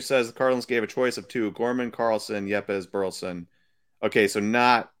 so Andrew says the Cardinals gave a choice of 2: Gorman, Carlson, Yepes, Burleson. Okay, so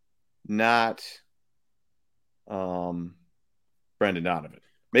not Brendan Donovan.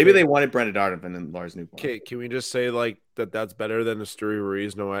 Maybe they wanted Brendan Donovan and Lars Nootbaar. Okay, can we just say like that's better than Esteury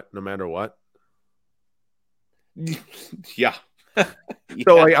Ruiz no matter what? Yeah.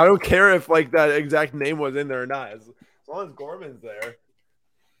 So like I don't care if like that exact name was in there or not. As long as Gorman's there.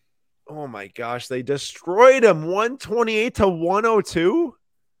 Oh my gosh, they destroyed him 128 to 102.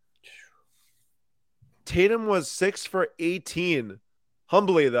 Tatum was 6 for 18.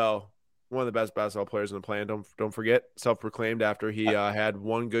 Humbly though, one of the best basketball players in the planet. Don't forget, self-proclaimed after he had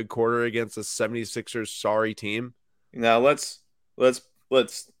one good quarter against the 76ers sorry team. Now let's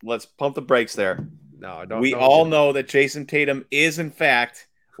pump the brakes there. No, don't. We all know that Jason Tatum is in fact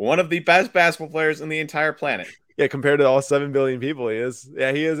one of the best basketball players in the entire planet. Yeah, compared to all 7 billion people, he is.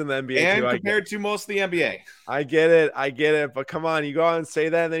 Yeah, he is in the NBA and too. Compared to most of the NBA. I get it. But come on, you go out and say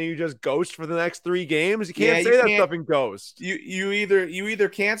that, and then you just ghost for the next 3 games. You can't say that stuff in ghost. You either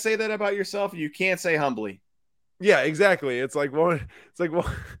can't say that about yourself, or you can't say humbly. Yeah, exactly. It's like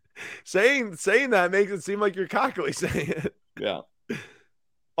saying that makes it seem like you're cockily saying it. Yeah.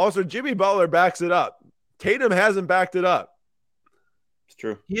 Also, Jimmy Butler backs it up. Tatum hasn't backed it up. It's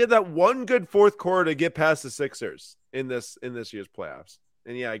true. He had that one good fourth quarter to get past the Sixers in this year's playoffs.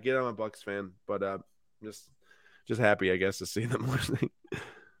 And yeah, I get I'm a Bucks fan, but just happy, I guess, to see them losing.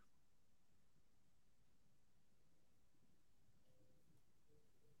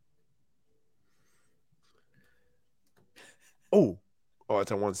 Oh,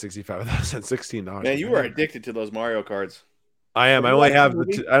 it's at 165. I said $16. Man, you were addicted to those Mario cards. I am. Did I you only watch the have the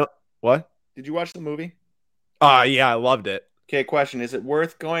movie? two. What? Did you watch the movie? Yeah, I loved it. Okay, question. Is it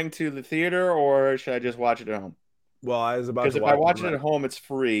worth going to the theater or should I just watch it at home? Well, I was about Because to if I watch it. watch it at home, it's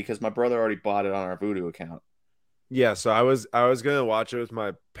free because my brother already bought it on our Voodoo account. Yeah, so I was gonna watch it with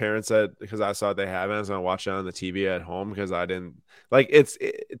my parents because I saw they have it. I was gonna watch it on the TV at home because I didn't like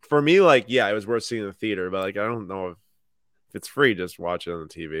for me. Like, yeah, it was worth seeing in the theater, but like I don't know if it's free. Just watch it on the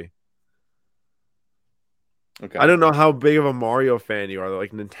TV. Okay. I don't know how big of a Mario fan you are,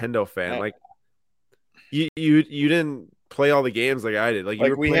 like Nintendo fan. Like you didn't play all the games like I did. Like you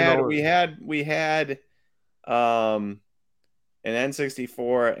Like were playing we had an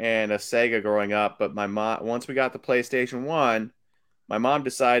N64 and a Sega growing up, but my mom once we got the PlayStation 1, my mom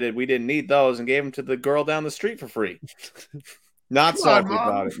decided we didn't need those and gave them to the girl down the street for free. Not salty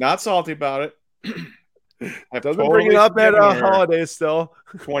about it. Not salty about it. Doesn't bring it up at holidays still.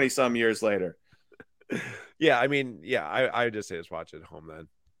 20 some years later. Yeah, I mean, yeah, I just say just watch it at home then.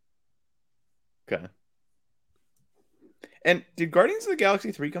 Okay. And did Guardians of the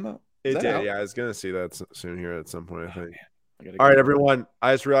Galaxy 3 come out? It did, out? Yeah. I was gonna see that soon here at some point, I think. All right, everyone.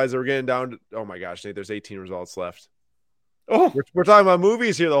 I just realized that we're getting down to, oh my gosh, Nate, there's 18 results left. Oh, we're talking about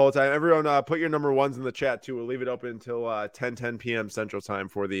movies here the whole time. Everyone, put your number ones in the chat too. We'll leave it open until 10 p.m. Central Time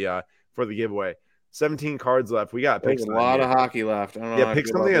for the giveaway. 17 cards left. We got picks. A lot of hockey left. I don't know. Yeah, pick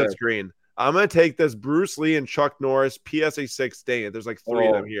something that's green. I'm gonna take this Bruce Lee and Chuck Norris PSA 6. Dang it, there's like 3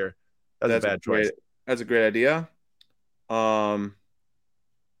 of them here. That's a bad choice. That's a great idea. I'm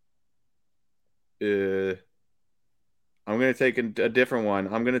gonna take a different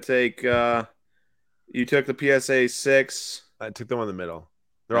one. I'm gonna take. You took the PSA 6. I took the one in the middle.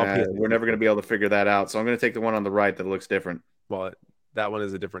 They're all we're never gonna be able to figure that out. So I'm gonna take the one on the right that looks different. Well, that one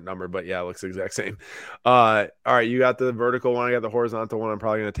is a different number, but yeah, it looks the exact same. All right, you got the vertical one. I got the horizontal one. I'm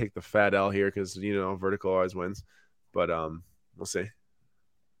probably gonna take the fat L here because vertical always wins. But we'll see.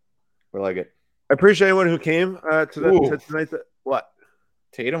 We like it. I appreciate anyone who came to tonight. What?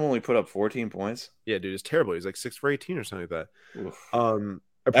 Tatum only put up 14 points. Yeah, dude, it's terrible. He's like 6 for 18 or something like that. Oof.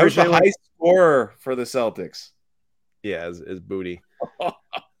 That was the high scorer for the Celtics. Yeah, is booty.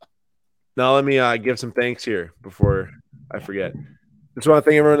 Now let me give some thanks here before I forget. Just want to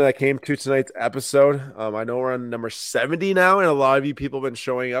thank everyone that came to tonight's episode. I know we're on number 70 now, and a lot of you people have been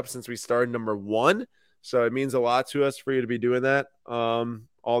showing up since we started number 1. So it means a lot to us for you to be doing that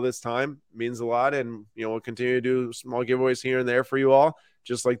all this time. It means a lot, and we'll continue to do small giveaways here and there for you all.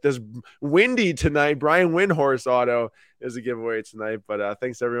 Just like this Windy tonight, Brian Windhorse auto is a giveaway tonight. But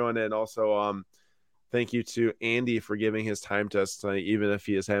thanks everyone, and also thank you to Andy for giving his time to us tonight, even if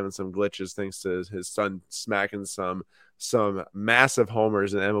he is having some glitches thanks to his son smacking some massive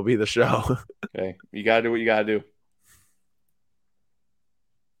homers in MLB The Show. Okay, you gotta do what you gotta do.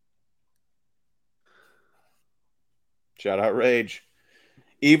 Shout out Rage.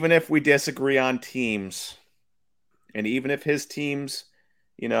 Even if we disagree on teams, and even if his teams,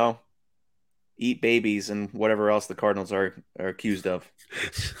 eat babies and whatever else the Cardinals are accused of.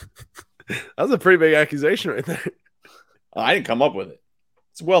 That was a pretty big accusation right there. I didn't come up with it.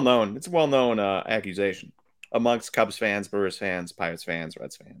 It's well known. It's a well known accusation amongst Cubs fans, Brewers fans, Pirates fans,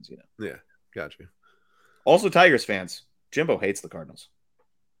 Reds fans. Yeah, got you. Also Tigers fans. Jimbo hates the Cardinals.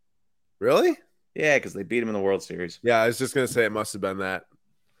 Really? Yeah, because they beat him in the World Series. Yeah, I was just gonna say it must have been that.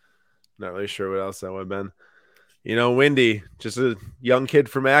 Not really sure what else that would have been. Windy, just a young kid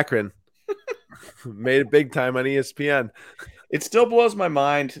from Akron, made it big time on ESPN. It still blows my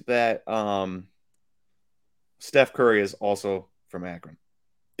mind that Steph Curry is also from Akron.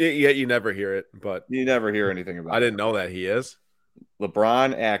 Yet you never hear it, but you never hear anything about it. I didn't know that he is.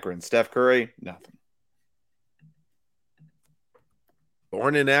 LeBron, Akron. Steph Curry, nothing.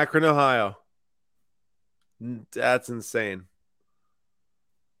 Born in Akron, Ohio. That's insane.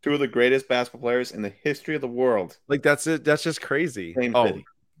 2 of the greatest basketball players in the history of the world. Like, that's it. That's just crazy. Same city.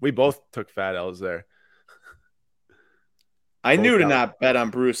 We both took fat L's there. I knew to not bet on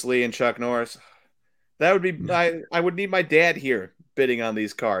Bruce Lee and Chuck Norris. That would be I would need my dad here bidding on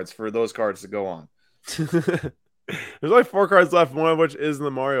these cards for those cards to go on. There's only 4 cards left, one of which is the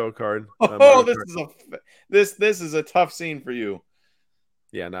Mario card. This is a tough scene for you.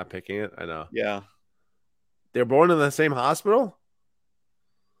 Yeah, not picking it. I know. Yeah. They're born in the same hospital?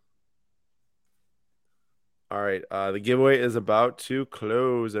 All right. The giveaway is about to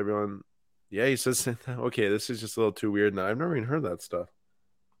close, everyone. Yeah, he says, okay, this is just a little too weird now. I've never even heard that stuff.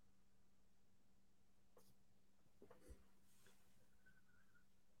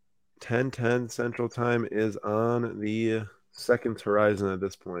 (10:10) Central Time is on the second horizon at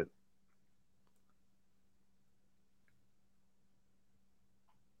this point.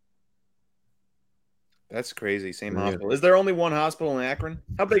 That's crazy. Same Yeah. hospital. Is there only one hospital in Akron?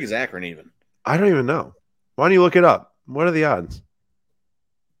 How big is Akron even? I don't even know. Why don't you look it up? What are the odds?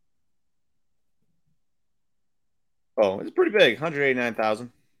 Oh, it's pretty big.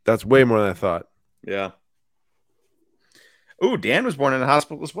 189,000. That's way more than I thought. Yeah. Ooh, Dan was born in a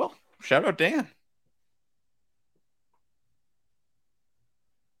hospital as well. Shout out Dan.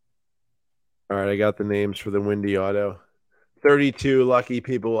 All right, I got the names for the Windy Auto. 32 lucky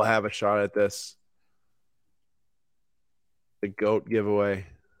people will have a shot at this. The GOAT giveaway.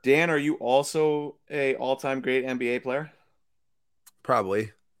 Dan, are you also a all-time great NBA player?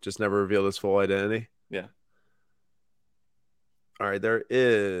 Probably. Just never revealed his full identity. Yeah. All right, there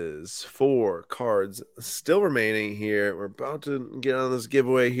is 4 cards still remaining here. We're about to get on this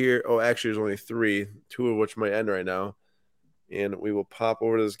giveaway here. Oh, actually, there's only 3, 2 of which might end right now. And we will pop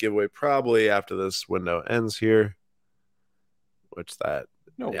over to this giveaway probably after this window ends here. Which that?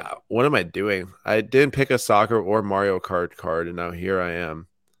 No. Yeah, what am I doing? I didn't pick a soccer or Mario Kart card, and now here I am.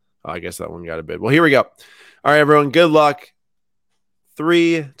 Oh, I guess that one got a bid. Well, here we go. All right, everyone, good luck.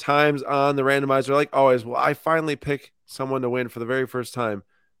 3 times on the randomizer. Like always, well, I finally pick someone to win for the very first time.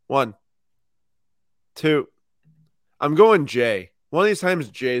 1, 2. I'm going Jay. One of these times,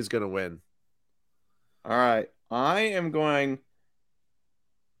 Jay's going to win. All right. I am going.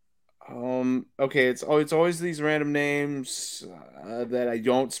 Okay, it's always these random names that I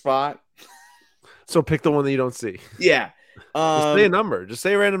don't spot. So pick the one that you don't see. Yeah. Just say a number. Just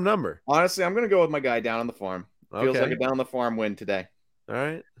say a random number. Honestly, I'm gonna go with my guy down on the farm. Feels like a down on the farm win today. All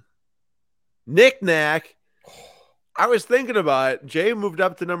right. Knick-knack. I was thinking about it. Jay moved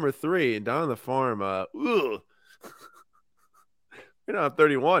up to number 3 and down on the farm. We're not on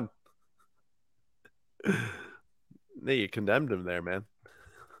 31. You condemned him there, man.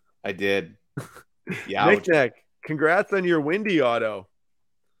 I did. Yeah. Knick-knack, congrats on your Windy Auto.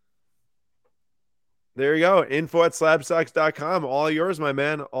 There you go. info@slabstocks.com. All yours, my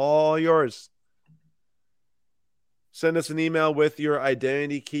man. All yours. Send us an email with your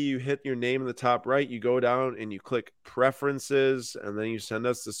identity key. You hit your name in the top right. You go down and you click preferences, and then you send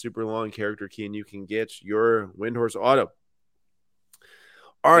us the super long character key, and you can get your Windhorse Auto.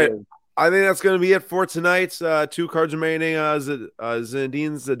 All right. Yeah. I think that's going to be it for tonight. 2 cards remaining.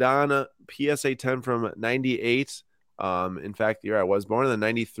 Zinedine Zidane, PSA 10 from 98. In fact, the year I was born, in the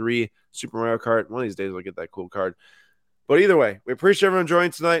 93 Super Mario Kart. One of these days I'll get that cool card. But either way, we appreciate everyone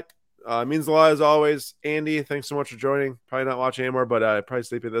joining tonight. It means a lot as always. Andy, thanks so much for joining. Probably not watching anymore, but probably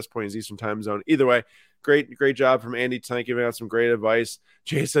sleeping at this point in Eastern time zone. Either way, great job from Andy tonight, giving out some great advice.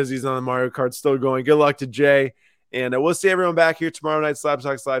 Jay says he's on the Mario Kart, still going. Good luck to Jay. And we'll see everyone back here tomorrow night, Slab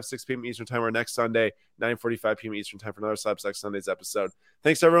Stocks Live, 6 p.m. Eastern time, or next Sunday, 9:45 p.m. Eastern time for another Slab Stocks Sundays episode.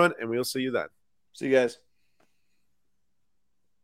 Thanks, everyone, and we'll see you then. See you guys.